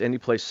Chicago is any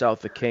place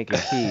south of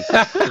Kankakee,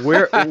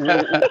 where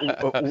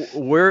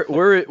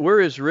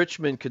is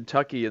Richmond,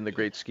 Kentucky in the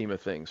great scheme of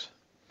things?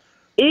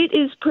 It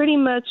is pretty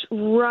much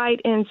right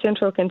in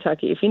central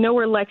Kentucky. If you know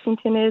where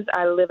Lexington is,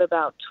 I live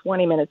about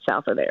 20 minutes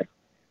south of there.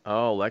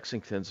 Oh,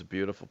 Lexington's a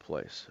beautiful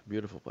place.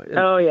 Beautiful place.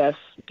 Oh yes,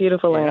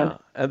 beautiful land.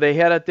 And they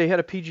had a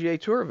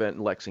PGA Tour event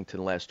in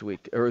Lexington last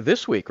week or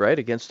this week, right,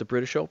 against the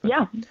British Open.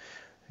 Yeah.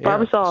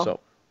 Barbasol. So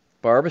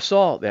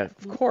Barbasol,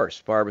 of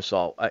course,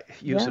 Barbasol. I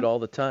use it all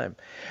the time.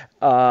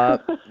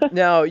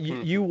 Now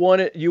you won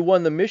it. You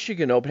won the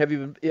Michigan Open. Have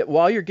you been,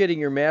 while you're getting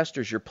your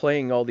Masters, you're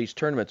playing all these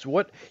tournaments?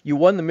 You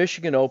won the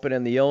Michigan Open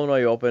and the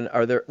Illinois Open.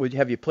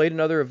 Have you played in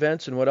other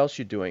events, and what else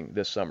are you doing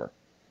this summer?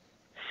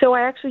 So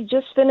I actually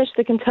just finished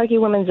the Kentucky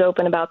Women's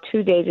Open about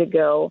 2 days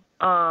ago.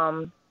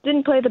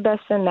 Didn't play the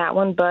best in that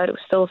one, but it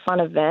was still a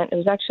fun event. It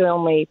was actually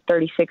only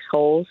 36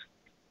 holes.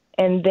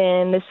 And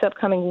then this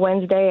upcoming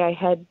Wednesday, I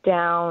head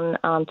down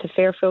to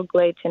Fairfield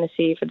Glade,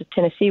 Tennessee for the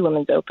Tennessee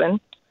Women's Open.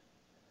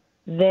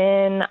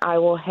 Then I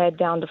will head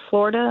down to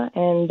Florida,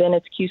 and then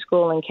it's Q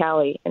School in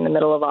Cali in the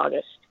middle of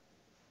August.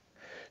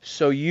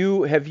 So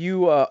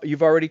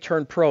you've already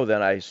turned pro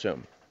then, I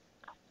assume?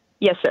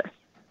 Yes, sir.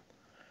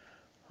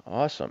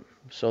 Awesome.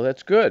 So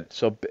that's good.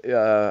 So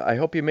I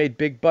hope you made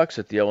big bucks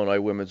at the Illinois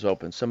Women's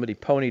Open. Somebody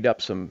ponied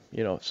up some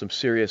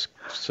serious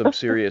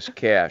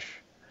cash.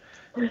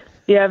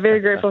 Yeah, very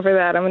grateful for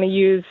that. I'm going to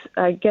use,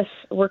 I guess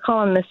we're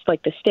calling this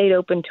like the State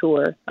Open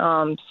Tour.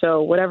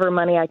 So whatever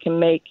money I can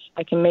make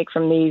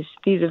from these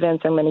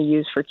events, I'm going to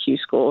use for Q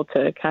School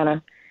to kind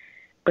of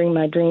bring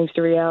my dreams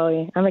to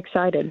reality. I'm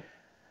excited.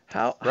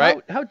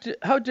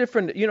 How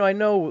different? I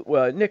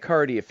know Nick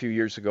Hardy a few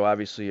years ago,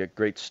 obviously a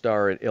great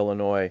star at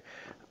Illinois.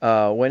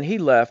 When he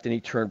left and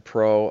he turned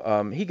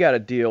pro, he got a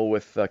deal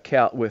with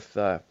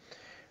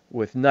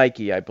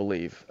Nike, I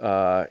believe,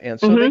 and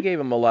so they gave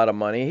him a lot of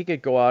money. He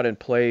could go out and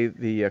play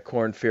the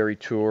Korn Ferry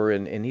Tour,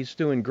 and he's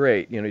doing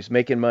great. He's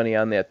making money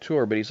on that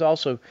tour, but he's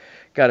also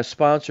got a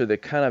sponsor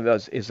that kind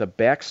of is a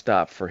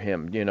backstop for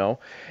him.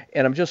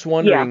 And I'm just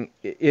wondering,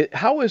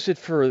 how is it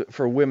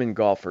for women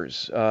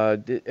golfers?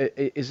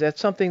 Is that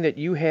something that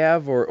you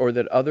have, or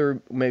that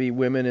other maybe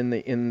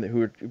women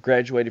who are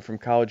graduated from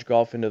college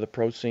golf into the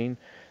pro scene?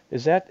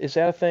 Is that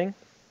a thing?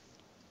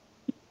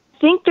 I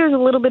think there's a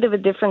little bit of a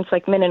difference,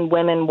 like men and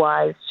women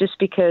wise, just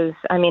because,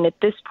 at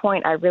this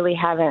point, I really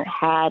haven't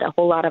had a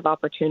whole lot of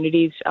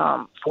opportunities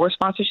for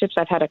sponsorships.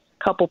 I've had a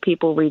couple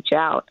people reach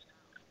out.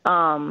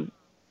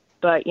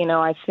 But,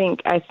 I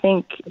think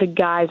the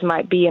guys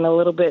might be in a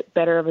little bit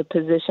better of a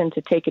position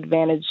to take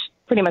advantage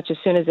pretty much as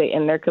soon as they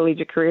end their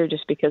collegiate career,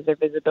 just because their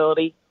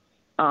visibility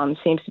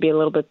seems to be a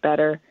little bit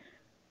better.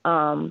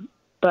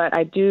 But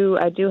I do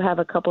have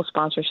a couple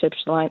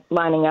sponsorships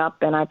lining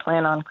up, and I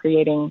plan on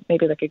creating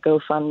maybe like a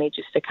GoFundMe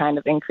just to kind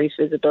of increase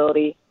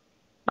visibility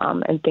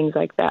and things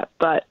like that.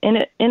 But in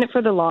it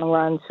for the long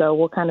run, so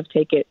we'll kind of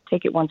take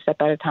it one step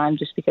at a time,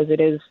 just because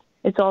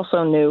it's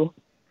also new.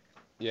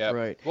 Yeah.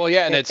 Right. Well,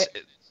 yeah, and it's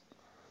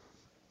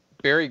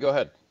Barry. Go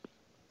ahead.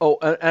 Oh,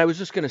 I was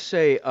just going to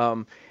say,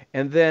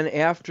 and then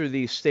after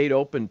the State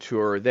Open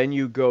Tour, then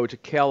you go to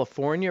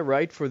California,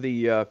 right, for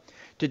the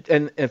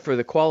and for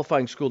the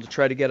qualifying school to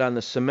try to get on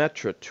the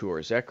Symetra Tour.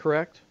 Is that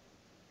correct?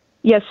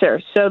 Yes, sir.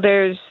 So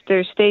there's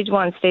stage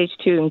 1, stage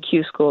 2, and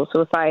Q school.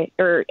 So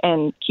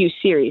and Q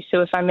series.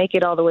 So if I make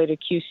it all the way to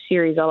Q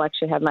series, I'll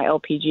actually have my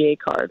LPGA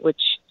card,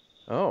 which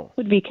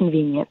would be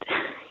convenient.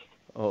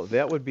 Oh,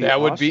 that would be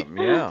awesome.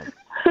 Yeah.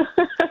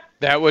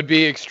 That would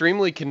be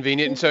extremely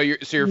convenient. And so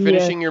you're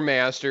finishing your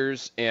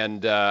Masters,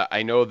 and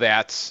I know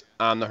that's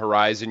on the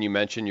horizon. You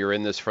mentioned you're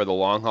in this for the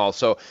long haul.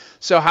 So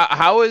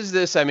how is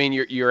this?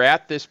 You're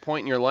at this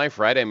point in your life,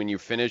 right? You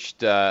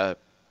finished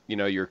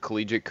your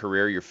collegiate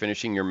career. You're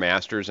finishing your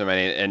Masters.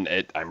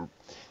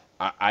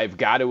 I've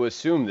got to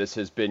assume this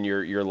has been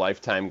your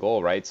lifetime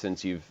goal, right?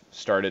 Since you've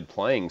started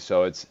playing.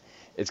 So it's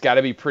got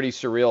to be pretty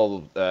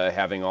surreal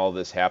having all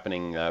this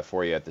happening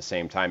for you at the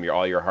same time.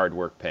 All your hard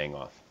work paying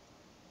off.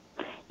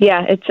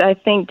 Yeah, I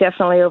think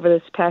definitely over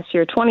this past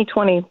year,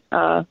 2020,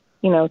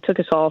 took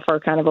us all for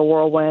kind of a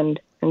whirlwind,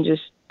 and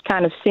just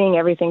kind of seeing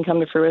everything come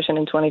to fruition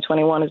in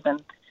 2021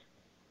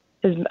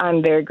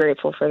 I'm very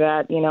grateful for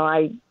that.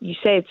 You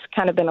say it's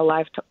kind of been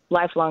a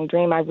lifelong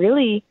dream. I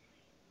really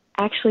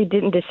actually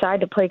didn't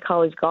decide to play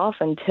college golf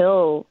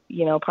until,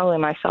 probably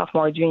my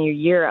sophomore, junior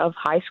year of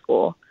high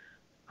school.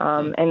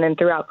 And then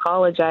throughout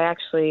college,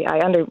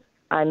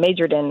 I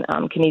majored in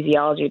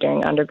kinesiology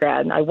during undergrad,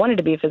 and I wanted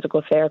to be a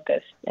physical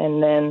therapist.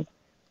 And then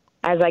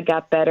as I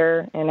got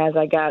better and as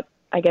I got,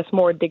 I guess,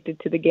 more addicted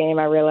to the game,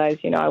 I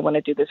realized, I want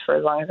to do this for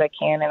as long as I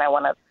can, and I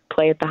want to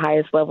play at the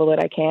highest level that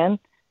I can.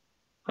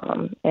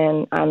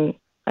 And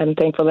I'm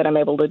thankful that I'm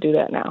able to do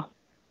that now.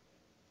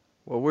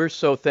 Well, we're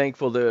so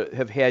thankful to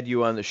have had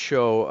you on the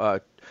show,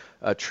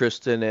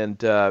 Tristan,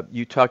 and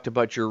you talked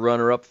about your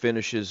runner-up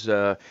finishes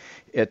at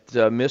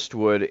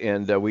Mistwood,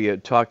 and we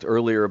had talked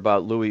earlier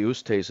about Louis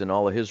Oosthuizen and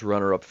all of his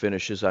runner-up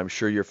finishes. I'm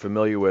sure you're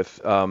familiar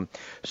with.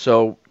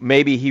 So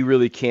maybe he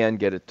really can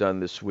get it done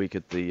this week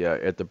at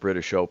the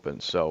British Open.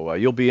 So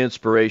you'll be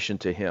inspiration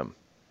to him.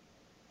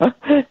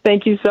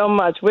 Thank you so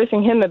much.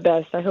 Wishing him the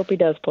best. I hope he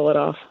does pull it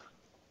off.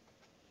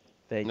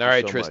 Thank you. All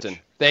right, so Tristan.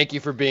 much. Thank you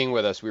for being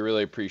with us. We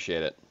really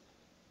appreciate it.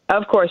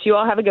 Of course. You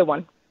all have a good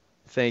one.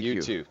 Thank you.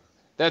 You too.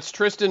 That's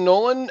Tristan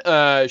Nolan.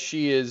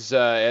 She is,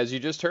 as you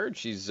just heard,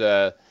 she's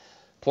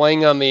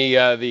playing on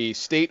the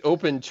State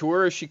Open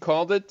Tour, as she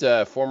called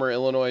it. Former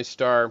Illinois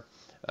star.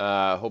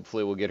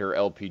 Hopefully we'll get her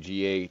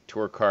LPGA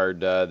Tour card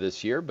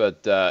this year.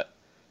 But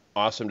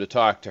awesome to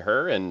talk to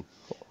her. And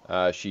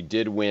she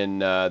did win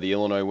the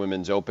Illinois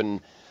Women's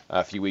Open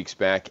a few weeks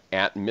back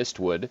at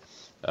Mistwood.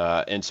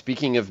 And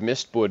speaking of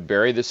Mistwood,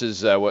 Barry, this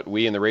is what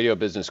we in the radio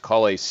business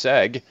call a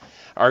seg.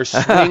 Our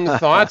Swing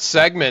Thoughts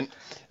segment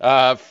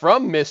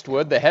from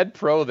Mistwood. The head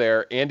pro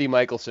there, Andy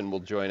Michelson,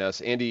 will join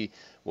us. Andy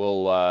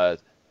will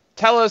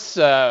tell us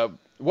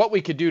what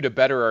we could do to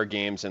better our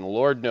games, and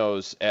Lord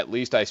knows, at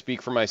least I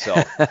speak for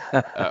myself,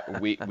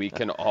 we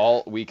can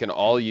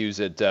all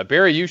use it.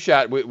 Barry, you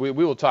shot. We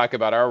will talk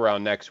about our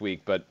round next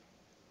week, but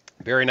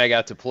Barry and I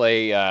got to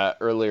play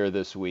earlier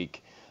this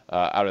week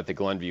out at the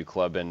Glenview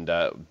Club, and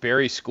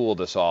Barry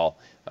schooled us all,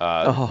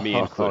 me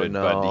included.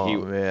 No,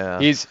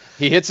 but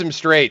he hits him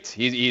straight.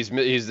 He's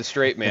the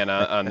straight man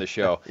on the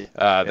show.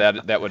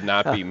 That would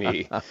not be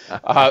me.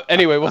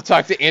 Anyway, we'll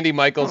talk to Andy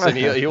Michelson.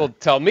 He will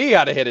tell me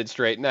how to hit it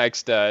straight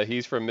next.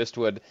 He's from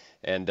Mistwood,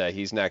 and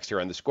he's next here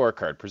on the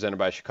Scorecard, presented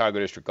by Chicago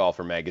District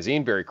Golfer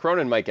Magazine. Barry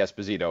Cronin, Mike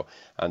Esposito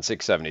on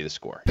 670 The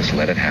Score. Just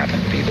let it happen.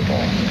 Be the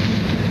ball.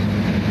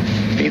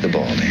 Be the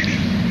ball, Danny.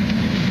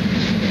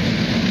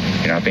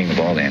 You're not being the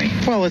ball, Danny.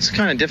 Well, it's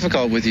kind of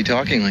difficult with you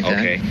talking like that.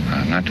 Okay,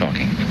 I'm not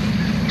talking.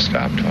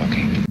 Stop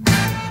talking.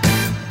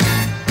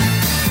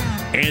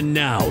 And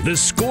now, the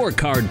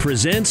Scorecard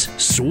presents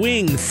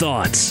Swing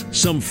Thoughts,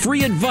 some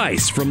free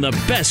advice from the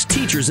best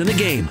teachers in the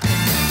game.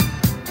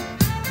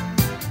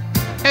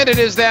 And it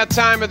is that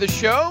time of the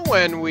show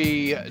when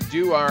we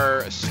do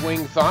our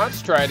Swing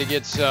Thoughts, try to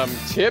get some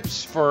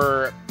tips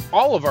for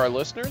all of our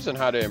listeners on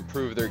how to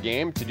improve their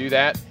game. To do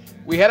that,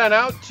 we head on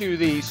out to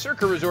the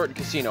Circa Resort and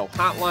Casino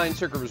Hotline.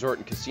 Circa Resort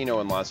and Casino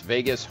in Las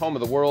Vegas, home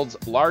of the world's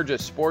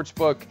largest sports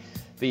book.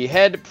 The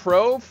head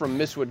pro from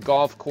Mistwood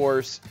Golf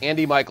Course,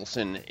 Andy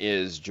Michelson,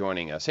 is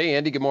joining us. Hey,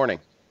 Andy, good morning.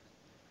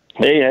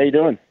 Hey, how you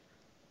doing?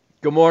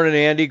 Good morning,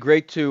 Andy.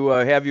 Great to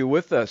have you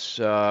with us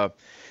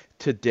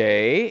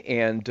today.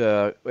 And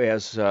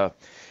as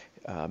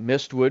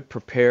Mistwood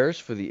prepares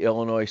for the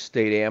Illinois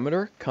State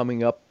Amateur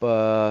coming up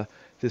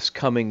this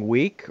coming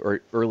week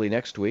or early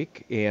next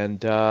week,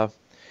 and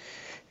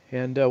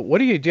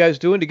what are you guys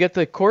doing to get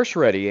the course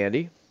ready,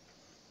 Andy?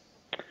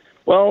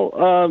 Well,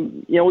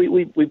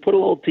 we put a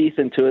little teeth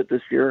into it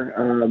this year.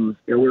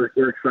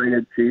 We're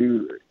excited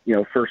to,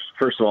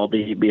 first of all,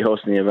 be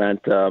hosting the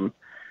event.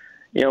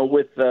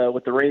 With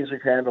the rains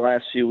we've had the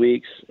last few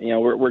weeks,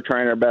 we're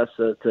trying our best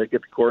to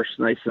get the course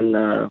nice and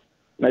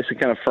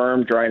kind of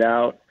firm, dried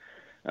out.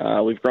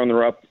 We've grown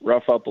the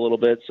rough up a little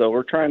bit, so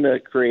we're trying to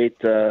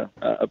create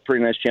a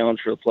pretty nice challenge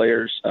for the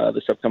players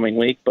this upcoming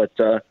week, but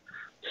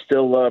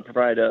still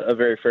provide a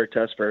very fair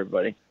test for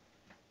everybody.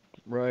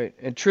 Right.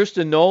 And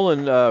Tristan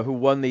Nolan, who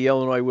won the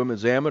Illinois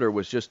Women's Amateur,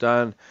 was just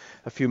on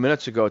a few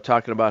minutes ago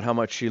talking about how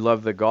much she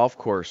loved the golf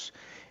course.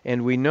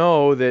 And we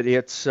know that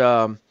it's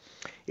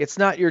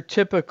not your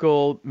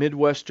typical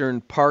Midwestern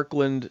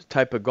Parkland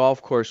type of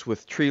golf course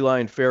with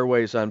tree-lined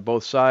fairways on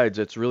both sides.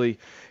 It's really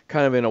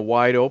kind of in a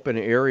wide open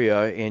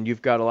area, and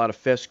you've got a lot of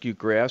fescue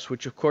grass,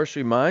 which of course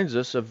reminds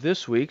us of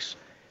this week's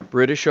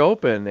British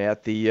Open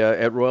at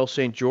Royal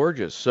St.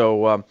 George's.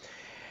 So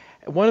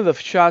one of the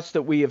shots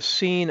that we have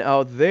seen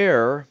out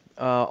there,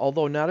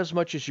 although not as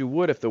much as you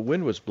would if the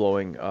wind was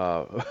blowing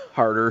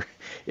harder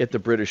at the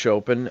British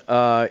Open,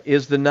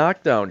 is the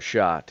knockdown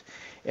shot.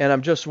 And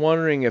I'm just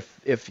wondering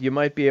if you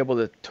might be able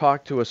to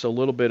talk to us a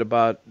little bit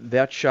about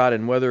that shot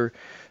and whether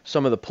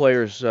some of the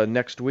players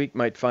next week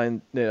might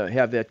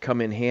have that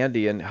come in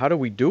handy, and how do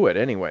we do it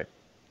anyway?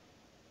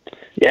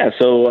 Yeah,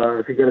 so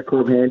if you get a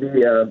club handy,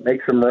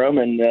 make some room,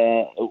 and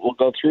we'll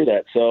go through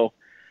that. So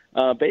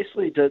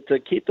basically, to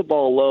keep the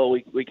ball low,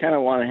 we kind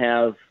of want to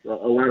have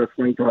a lot of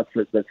swing thoughts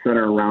that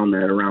center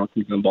around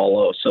keeping the ball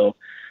low. So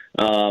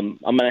I'm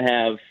going to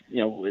have,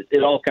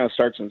 it all kind of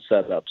starts in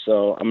setup.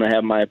 So I'm going to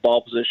have my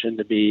ball position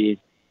to be,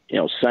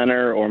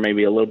 center or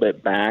maybe a little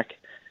bit back.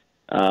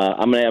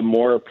 I'm going to have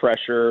more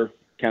pressure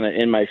kind of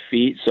in my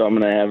feet. So I'm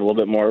going to have a little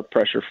bit more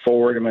pressure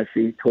forward in my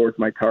feet towards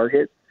my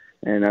target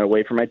and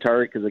away from my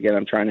target because, again,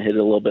 I'm trying to hit it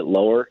a little bit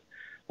lower.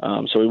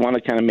 So we want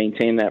to kind of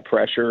maintain that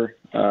pressure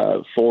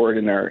forward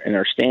in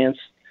our stance,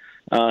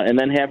 and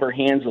then have our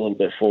hands a little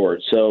bit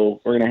forward. So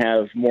we're going to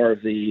have more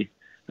of the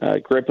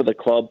grip of the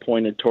club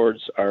pointed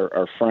towards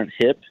our front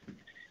hip,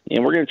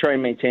 and we're going to try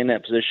and maintain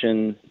that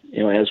position,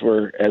 as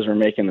we're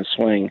making the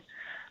swing.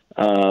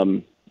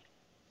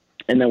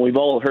 And then we've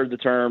all heard the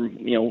term,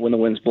 when the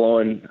wind's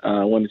blowing,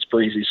 when it's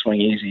breezy,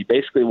 swing easy.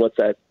 Basically, what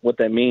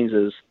that means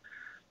is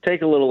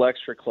take a little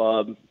extra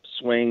club,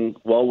 swing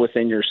well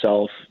within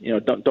yourself.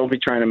 Don't be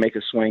trying to make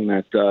a swing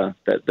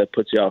that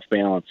puts you off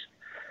balance.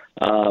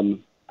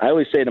 I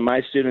always say to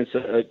my students,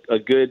 a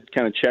good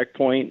kind of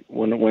checkpoint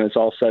when it's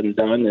all said and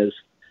done is,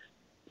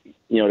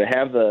 to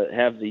have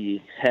the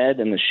head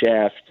and the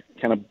shaft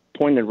kind of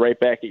pointed right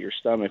back at your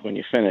stomach when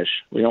you finish.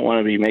 We don't want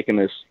to be making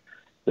this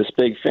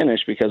big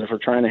finish, because if we're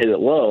trying to hit it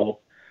low,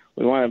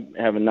 we want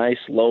to have a nice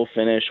low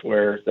finish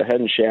where the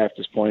head and shaft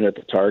is pointed at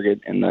the target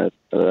and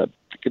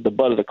the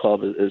butt of the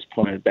club is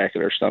pointed back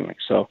at our stomach.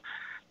 So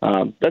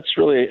that's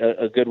really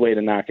a good way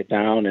to knock it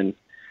down. And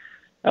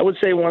I would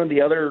say one of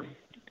the other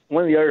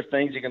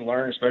things you can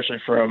learn,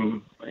 especially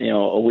from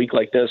a week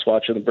like this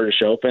watching the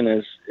British Open,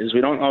 is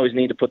we don't always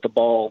need to put the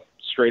ball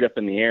straight up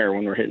in the air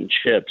when we're hitting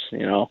chips.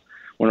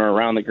 When we're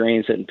around the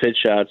greens hitting pitch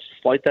shots,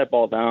 flight that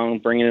ball down,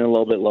 bring it in a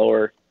little bit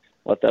lower,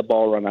 let that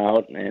ball run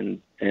out,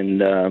 and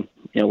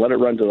let it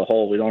run to the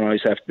hole. We don't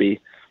always have to be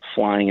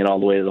flying it all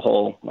the way to the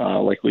hole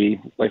like we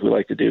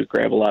like to do.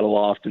 Grab a lot of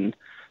loft and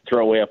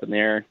throw way up in the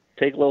air.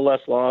 Take a little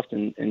less loft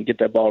and get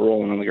that ball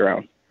rolling on the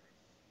ground.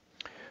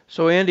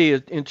 So, Andy,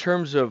 in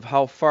terms of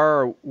how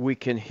far away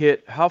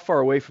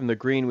from the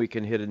green we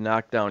can hit a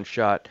knockdown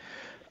shot,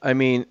 I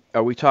mean,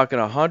 are we talking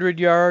 100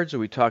 yards? Are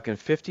we talking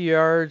 50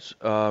 yards?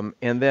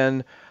 And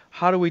then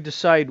how do we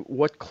decide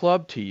what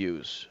club to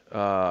use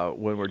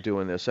when we're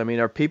doing this? I mean,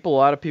 a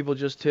lot of people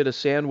just hit a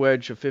sand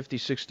wedge of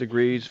 56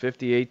 degrees,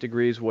 58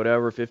 degrees,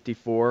 whatever,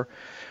 54.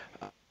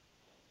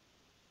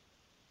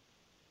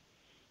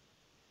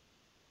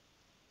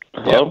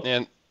 Hello?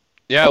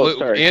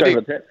 Andy,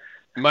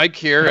 Mike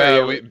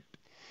here.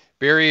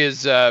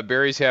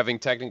 Barry's having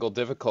technical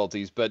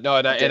difficulties, but no,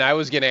 and I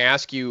was going to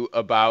ask you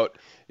about.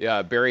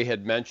 Barry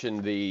had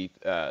mentioned the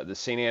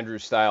St.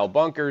 Andrews style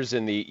bunkers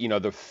and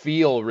the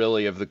feel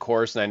really of the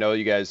course, and I know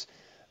you guys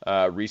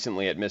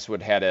recently at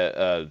Mistwood had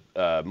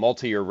a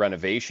multi-year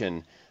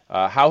renovation.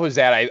 How is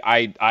that?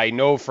 I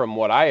know from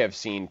what I have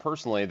seen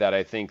personally that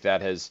I think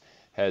that has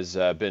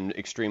been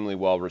extremely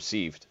well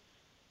received.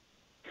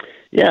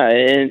 Yeah,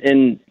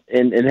 and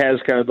it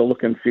has kind of the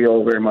look and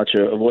feel very much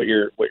of what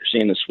you're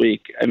seeing this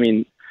week. I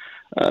mean,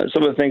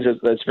 some of the things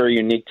that's very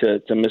unique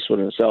to Mistwood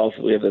itself,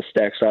 we have the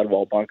stacked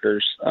sidewall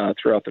bunkers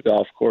throughout the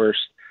golf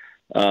course.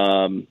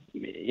 The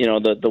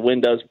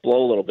wind does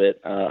blow a little bit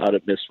out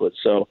at Mistwood,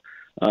 so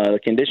the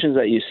conditions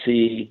that you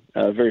see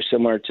very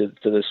similar to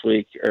this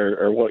week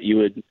are what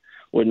you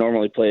would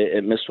normally play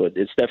at Mistwood.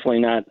 It's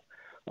definitely not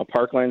a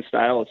parkland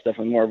style. It's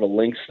definitely more of a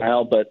link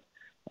style, but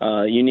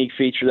unique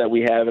feature that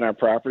we have in our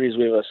properties,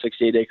 we have a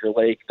 68-acre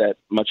lake that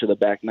much of the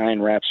back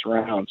nine wraps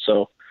around.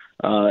 So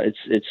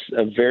it's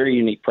a very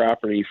unique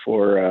property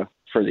for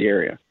the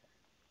area.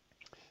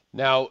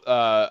 Now,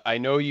 I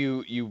know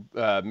you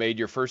made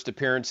your first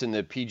appearance in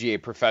the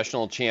PGA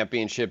Professional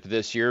Championship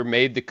this year,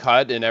 made the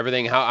cut and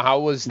everything. How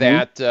was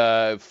that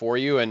for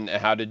you, and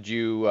how did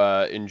you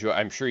enjoy?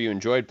 I'm sure you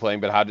enjoyed playing,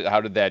 but how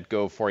did that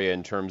go for you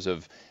in terms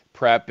of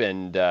prep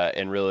and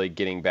really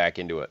getting back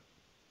into it?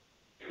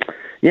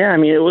 Yeah, I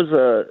mean, it was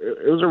a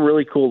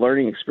really cool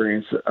learning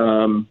experience.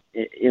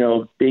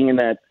 Being in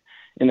that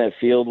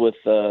field with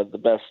the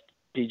best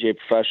PGA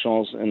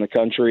professionals in the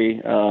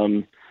country,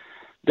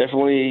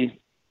 definitely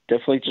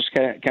just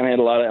kind of had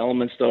a lot of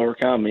elements to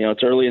overcome.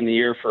 It's early in the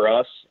year for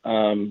us,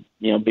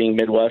 being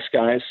Midwest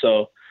guys,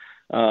 so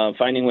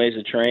finding ways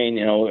to train.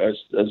 I was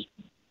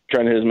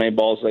trying to hit as many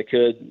balls as I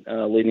could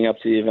leading up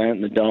to the event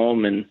in the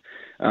Dome, and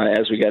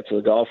as we got to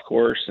the golf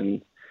course,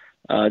 and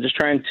just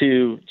trying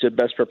to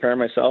best prepare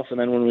myself. And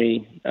then when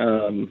we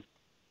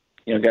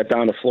got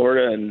down to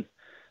Florida and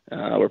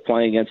we're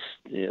playing against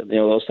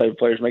those type of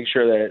players, make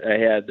sure that I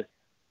had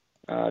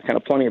kind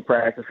of plenty of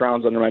practice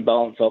rounds under my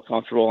belt and felt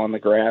comfortable on the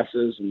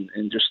grasses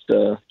and just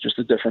the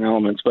different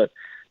elements. But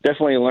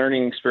definitely a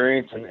learning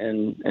experience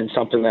and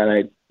something that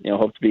I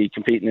hope to be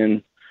competing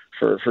in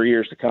for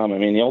years to come. I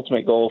mean, the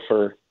ultimate goal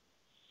for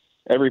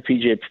every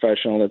PGA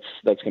professional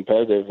that's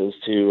competitive is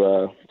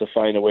to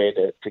find a way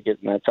to get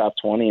in that top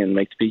 20 and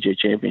make the PGA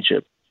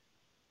Championship.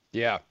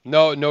 Yeah,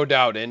 no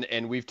doubt,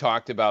 and we've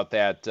talked about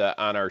that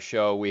on our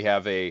show. We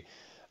have a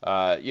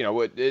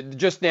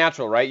just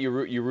natural, right? You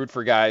root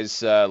for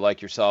guys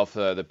like yourself,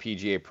 the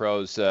PGA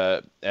pros,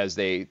 as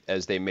they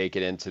make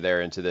it into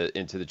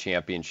the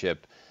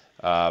championship,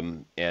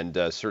 and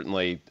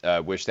certainly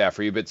wish that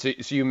for you. But so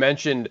you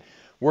mentioned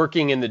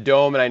working in the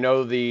Dome, and I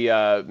know the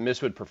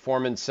Mistwood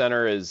Performance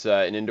Center is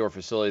an indoor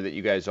facility that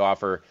you guys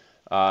offer.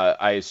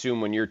 I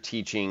assume when you're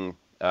teaching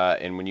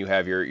and when you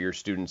have your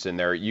students in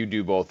there, you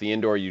do both the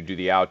indoor, you do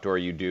the outdoor,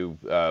 you do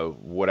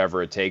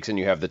whatever it takes, and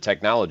you have the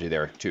technology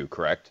there too,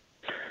 correct?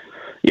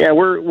 Yeah,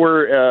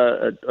 we're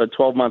a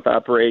 12-month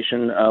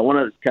operation. One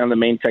of kind of the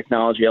main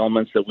technology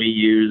elements that we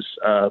use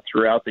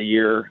throughout the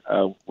year,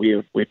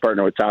 we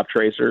partner with Top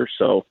Tracer,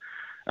 so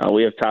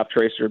we have Top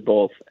Tracer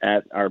both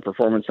at our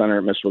performance center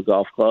at Mistwood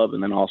Golf Club,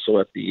 and then also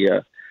at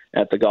the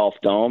Golf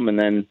Dome. And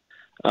then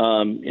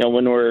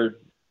when we're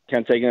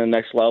kind of taking it to the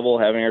next level,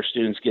 having our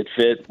students get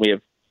fit, we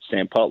have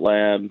Sand Putt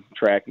Lab,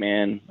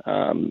 TrackMan,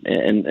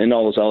 and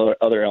all those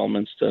other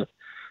elements to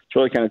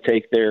really kind of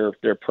take their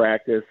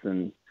practice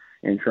and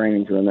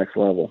training to the next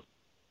level.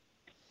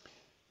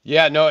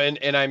 Yeah, no,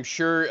 and I'm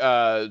sure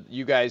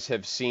you guys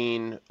have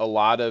seen a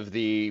lot of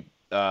the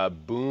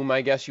boom,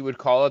 I guess you would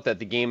call it, that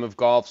the game of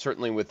golf,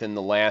 certainly within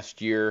the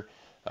last year.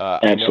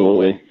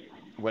 Absolutely. I know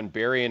when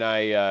Barry and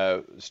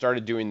I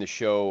started doing the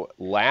show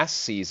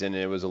last season,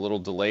 it was a little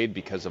delayed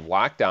because of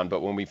lockdown,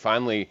 but when we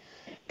finally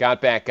got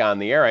back on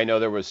the air, I know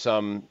there was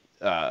some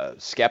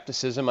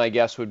skepticism, I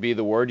guess would be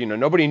the word.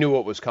 Nobody knew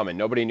what was coming.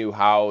 Nobody knew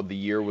how the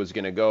year was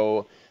going to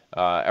go.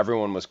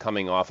 Everyone was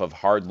coming off of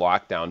hard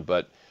lockdown,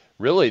 but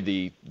really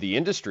the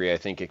industry, I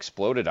think,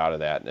 exploded out of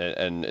that,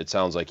 and it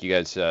sounds like you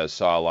guys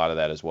saw a lot of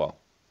that as well.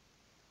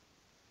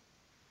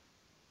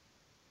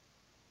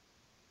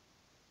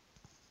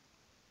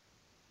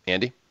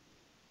 Andy?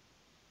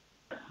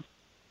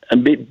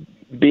 And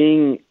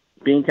being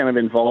kind of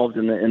involved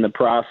in the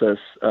process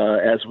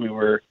as we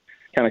were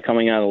kind of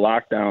coming out of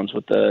lockdowns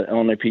with the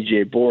Illinois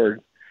PGA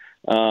Board,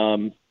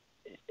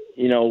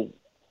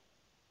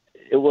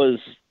 it was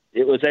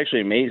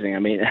actually amazing. I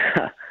mean,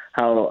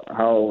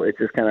 how it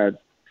just kind of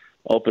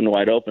opened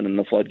wide open and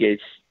the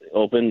floodgates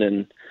opened.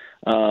 And,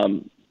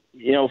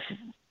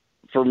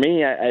 for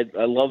me, I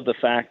love the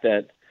fact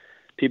that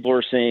people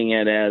are seeing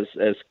it as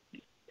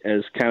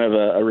kind of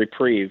a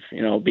reprieve,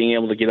 being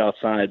able to get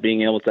outside,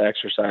 being able to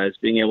exercise,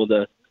 being able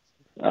to,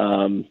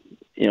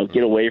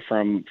 get away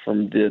from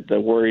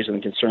the worries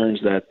and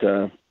concerns that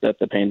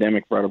the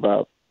pandemic brought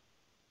about.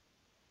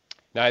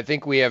 Now, I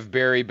think we have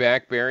Barry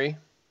back. Barry?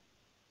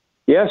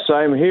 Yes,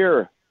 I'm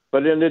here,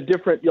 but in a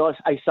different,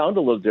 I sound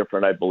a little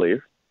different, I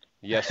believe.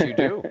 Yes, you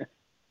do.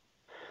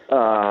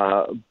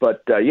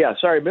 Yeah,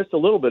 sorry, I missed a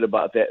little bit of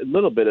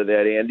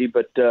that, Andy.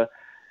 But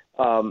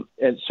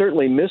and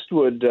certainly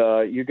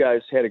Mistwood, you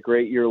guys had a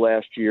great year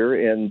last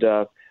year, and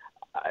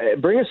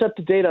bring us up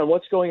to date on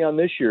what's going on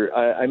this year.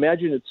 I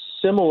imagine it's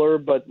similar,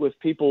 but with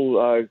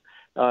people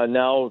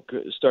now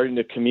starting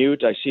to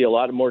commute. I see a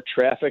lot more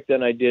traffic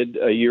than I did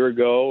a year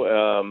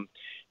ago.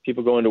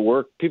 People going to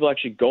work. People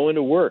actually going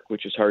to work,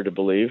 which is hard to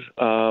believe.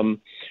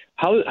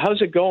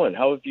 How's it going?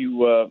 How have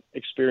you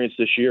experienced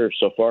this year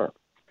so far?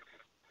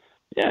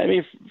 Yeah, I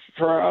mean,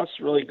 for us,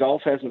 really,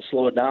 golf hasn't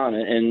slowed down.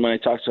 And when I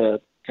talk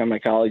to kind of my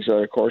colleagues at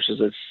other courses,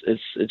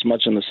 it's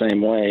much in the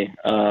same way.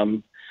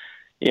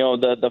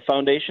 The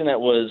foundation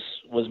that was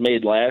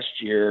made last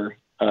year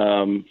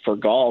for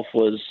golf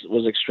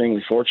was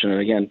extremely fortunate.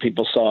 Again,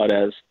 people saw it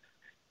as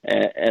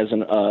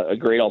a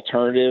great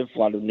alternative. A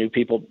lot of new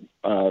people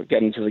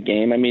get into the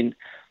game. I mean,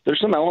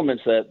 there's some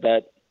elements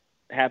that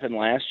happened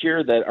last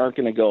year that aren't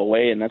going to go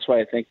away, and that's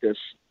why I think this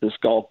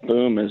golf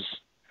boom is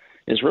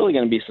really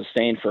going to be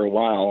sustained for a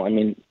while. I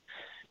mean,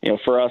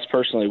 for us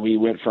personally, we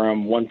went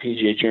from one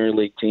PGA Junior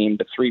League team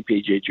to 3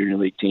 PGA Junior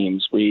League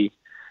teams. We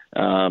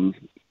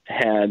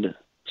had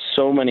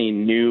so many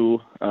new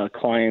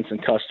clients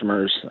and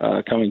customers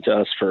coming to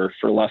us for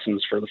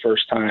lessons for the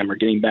first time or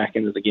getting back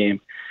into the game.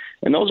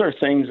 And those are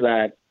things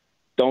that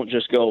don't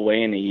just go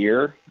away in a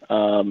year.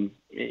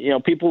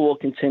 People will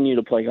continue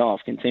to play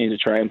golf, continue to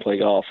try and play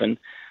golf. And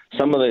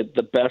some of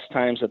the best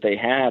times that they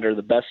had or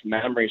the best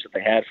memories that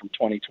they had from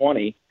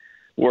 2020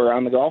 were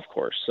on the golf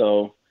course.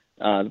 So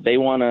they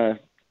want to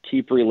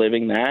keep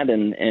reliving that.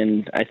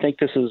 And I think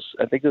this is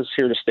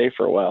here to stay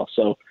for a while.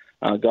 So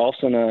golf's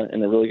in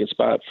a really good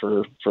spot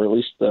for at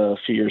least a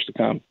few years to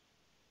come.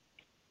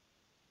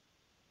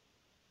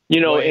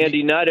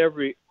 Andy, not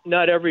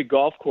every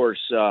golf course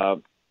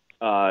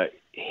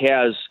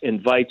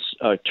invites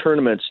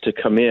tournaments to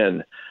come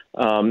in,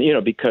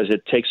 because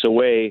it takes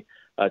away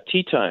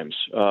tee times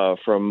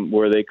from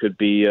where they could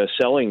be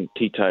selling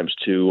tee times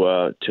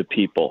to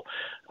people.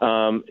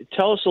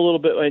 Tell us a little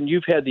bit. And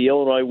you've had the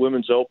Illinois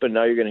Women's Open.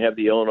 Now you're going to have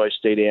the Illinois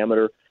State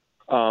Amateur.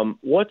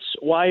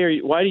 Why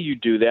do you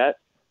do that?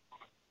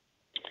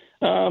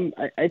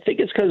 I think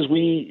it's because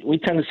we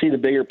tend to see the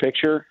bigger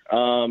picture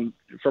from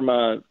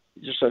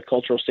just a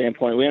cultural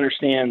standpoint. We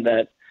understand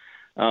that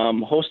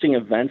hosting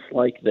events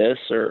like this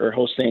or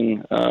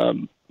hosting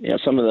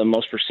some of the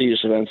most prestigious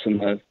events in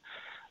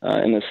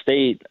the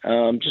state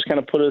just kind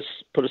of put us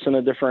in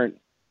a different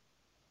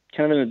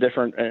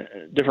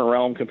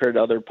realm compared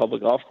to other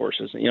public golf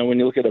courses. When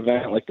you look at an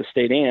event like the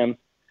State Am,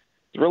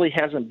 there really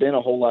hasn't been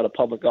a whole lot of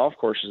public golf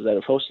courses that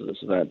have hosted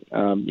this event.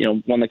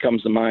 One that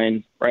comes to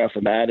mind right off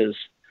the bat is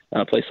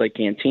a place like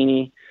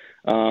Cantini.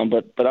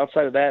 But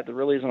outside of that, there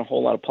really isn't a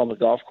whole lot of public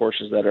golf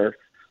courses that are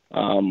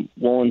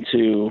willing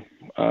to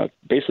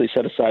basically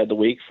set aside the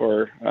week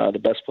for the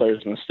best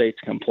players in the state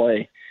to come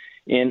play.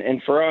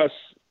 And for us,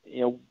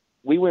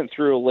 we went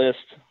through a list.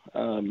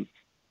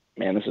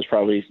 This is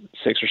probably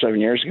 6 or 7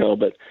 years ago,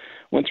 but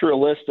went through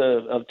a list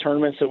of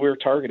tournaments that we were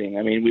targeting.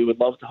 I mean, we would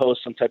love to host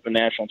some type of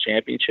national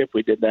championship.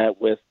 We did that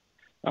with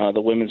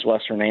the Women's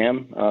Western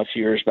Am a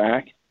few years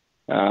back.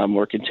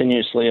 We're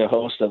continuously a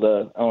host of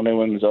the Illinois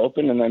Women's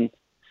Open. And then,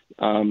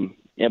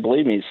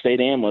 believe me,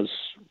 State Am was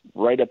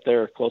right up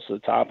there close to the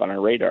top on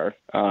our radar.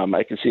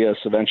 I can see us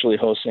eventually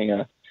hosting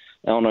a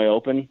Illinois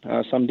Open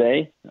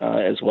someday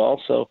as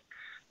well. So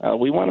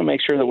we want to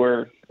make sure that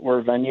we're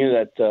a venue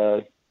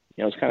that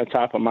is kind of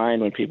top of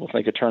mind when people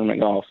think of tournament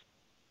golf.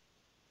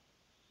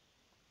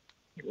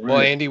 Well,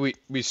 Andy,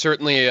 we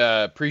certainly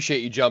appreciate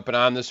you jumping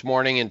on this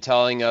morning and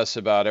telling us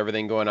about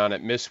everything going on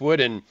at Mistwood,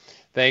 and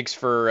thanks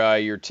for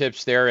your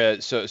tips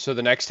there. So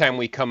the next time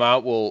we come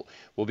out, we'll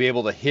be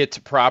able to hit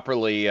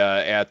properly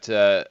on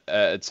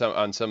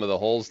some of the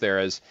holes there.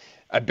 As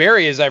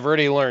Barry, as I've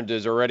already learned,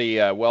 is already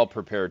well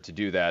prepared to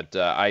do that.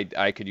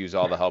 I could use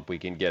all the help we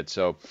can get.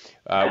 So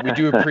we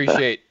do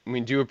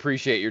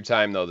appreciate your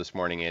time though this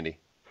morning, Andy.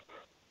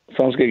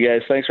 Sounds good,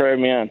 guys. Thanks for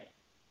having me on.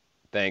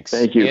 Thanks.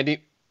 Thank you.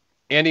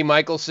 Andy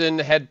Michelson,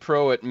 head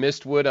pro at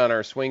Mistwood on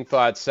our Swing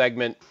Thoughts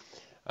segment.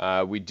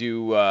 We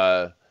do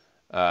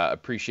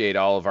appreciate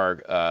all of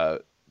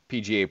our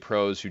PGA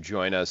pros who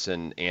join us,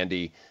 and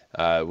Andy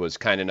was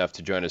kind enough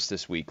to join us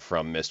this week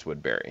from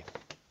Mistwood, Barry.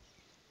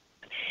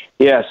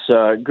 Yes,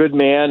 good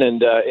man,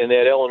 and that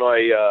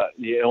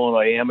the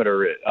Illinois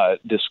Amateur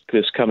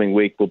this coming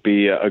week will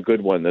be a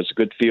good one. There's a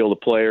good field of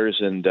players,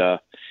 and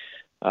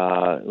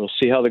we'll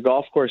see how the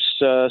golf course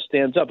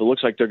stands up. It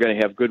looks like they're going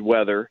to have good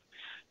weather.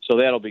 So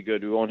that'll be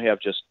good. We won't have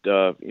just,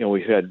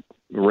 we've had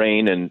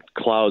rain and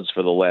clouds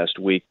for the last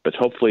week, but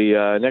hopefully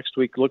next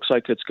week looks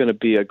like it's going to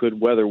be a good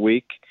weather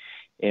week,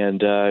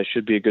 and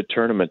should be a good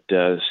tournament.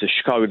 The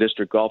Chicago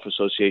District Golf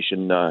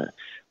Association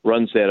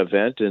runs that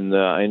event, and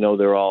I know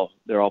they're all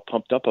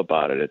pumped up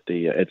about it at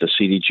the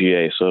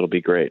CDGA, so it'll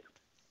be great.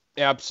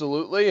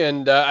 Absolutely,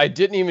 and I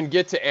didn't even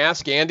get to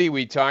ask Andy.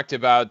 We talked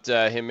about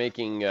him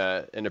making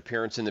an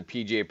appearance in the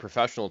PGA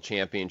Professional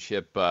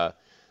Championship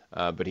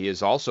but he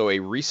is also a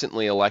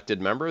recently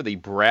elected member of the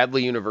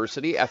Bradley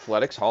University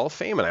Athletics Hall of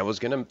Fame, and I was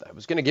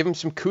gonna give him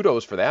some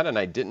kudos for that, and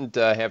I didn't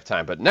have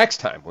time, but next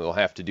time we'll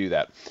have to do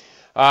that.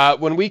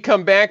 When we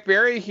come back,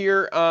 Barry,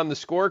 here on the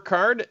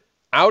Scorecard,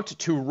 out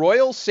to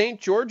Royal St.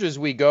 George's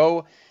we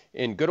go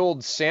in good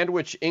old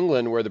Sandwich,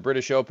 England, where the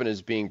British Open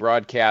is being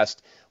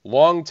broadcast.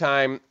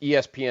 Longtime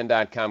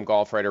ESPN.com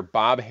golf writer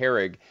Bob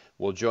Harig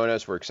will join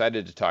us. We're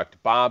excited to talk to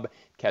Bob,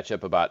 catch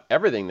up about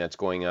everything that's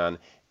going on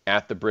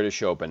at the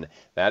British Open.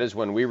 That is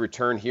when we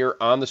return here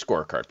on the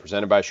Scorecard,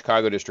 presented by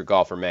Chicago District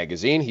Golfer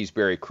Magazine. He's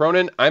Barry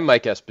Cronin. I'm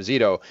Mike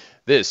Esposito.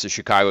 This is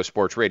Chicago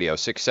Sports Radio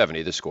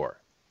 670 The Score.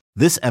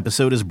 This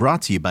episode is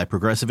brought to you by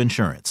Progressive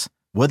Insurance.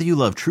 Whether you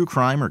love true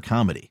crime or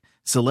comedy,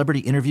 celebrity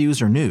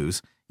interviews or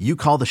news, you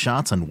call the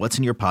shots on what's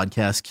in your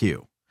podcast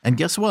queue. And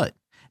guess what?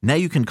 Now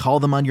you can call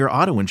them on your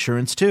auto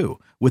insurance too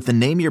with the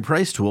Name Your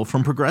Price tool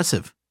from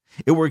Progressive.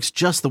 It works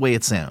just the way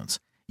it sounds.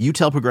 You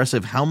tell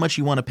Progressive how much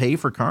you want to pay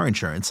for car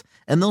insurance,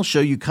 and they'll show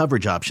you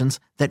coverage options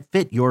that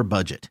fit your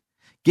budget.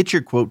 Get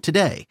your quote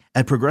today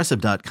at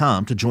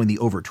Progressive.com to join the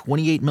over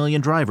 28 million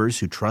drivers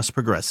who trust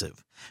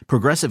Progressive.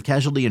 Progressive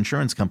Casualty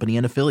Insurance Company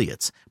and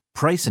Affiliates.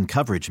 Price and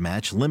coverage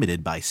match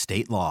limited by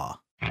state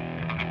law.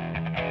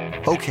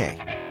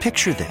 Okay,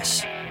 picture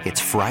this. It's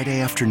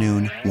Friday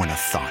afternoon when a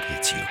thought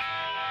hits you.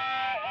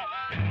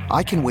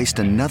 I can waste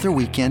another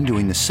weekend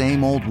doing the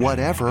same old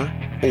whatever,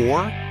 or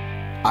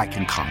I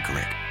can conquer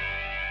it.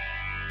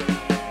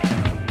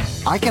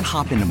 I can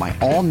hop into my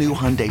all-new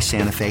Hyundai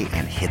Santa Fe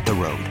and hit the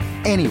road.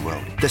 Any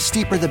road. The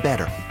steeper the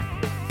better.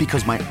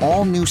 Because my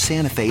all-new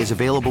Santa Fe is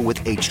available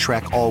with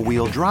H-Track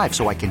all-wheel drive,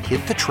 so I can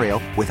hit the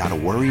trail without a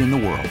worry in the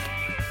world.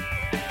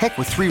 Heck,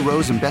 with 3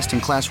 rows and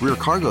best-in-class rear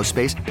cargo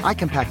space, I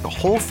can pack the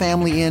whole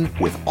family in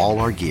with all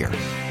our gear.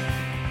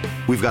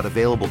 We've got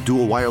available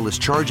dual wireless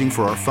charging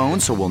for our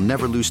phones, so we'll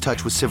never lose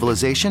touch with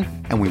civilization,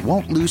 and we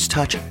won't lose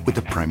touch with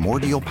the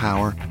primordial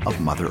power of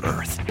Mother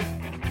Earth.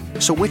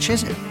 So which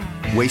is it?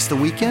 Waste the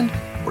weekend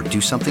or do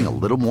something a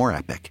little more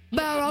epic?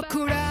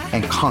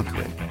 And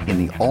conquer it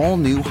in the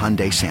all-new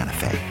Hyundai Santa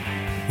Fe.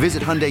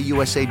 Visit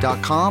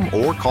HyundaiUSA.com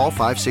or call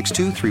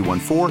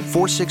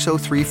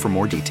 562-314-4603 for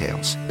more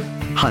details.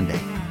 Hyundai,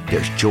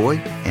 there's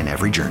joy in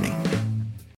every journey.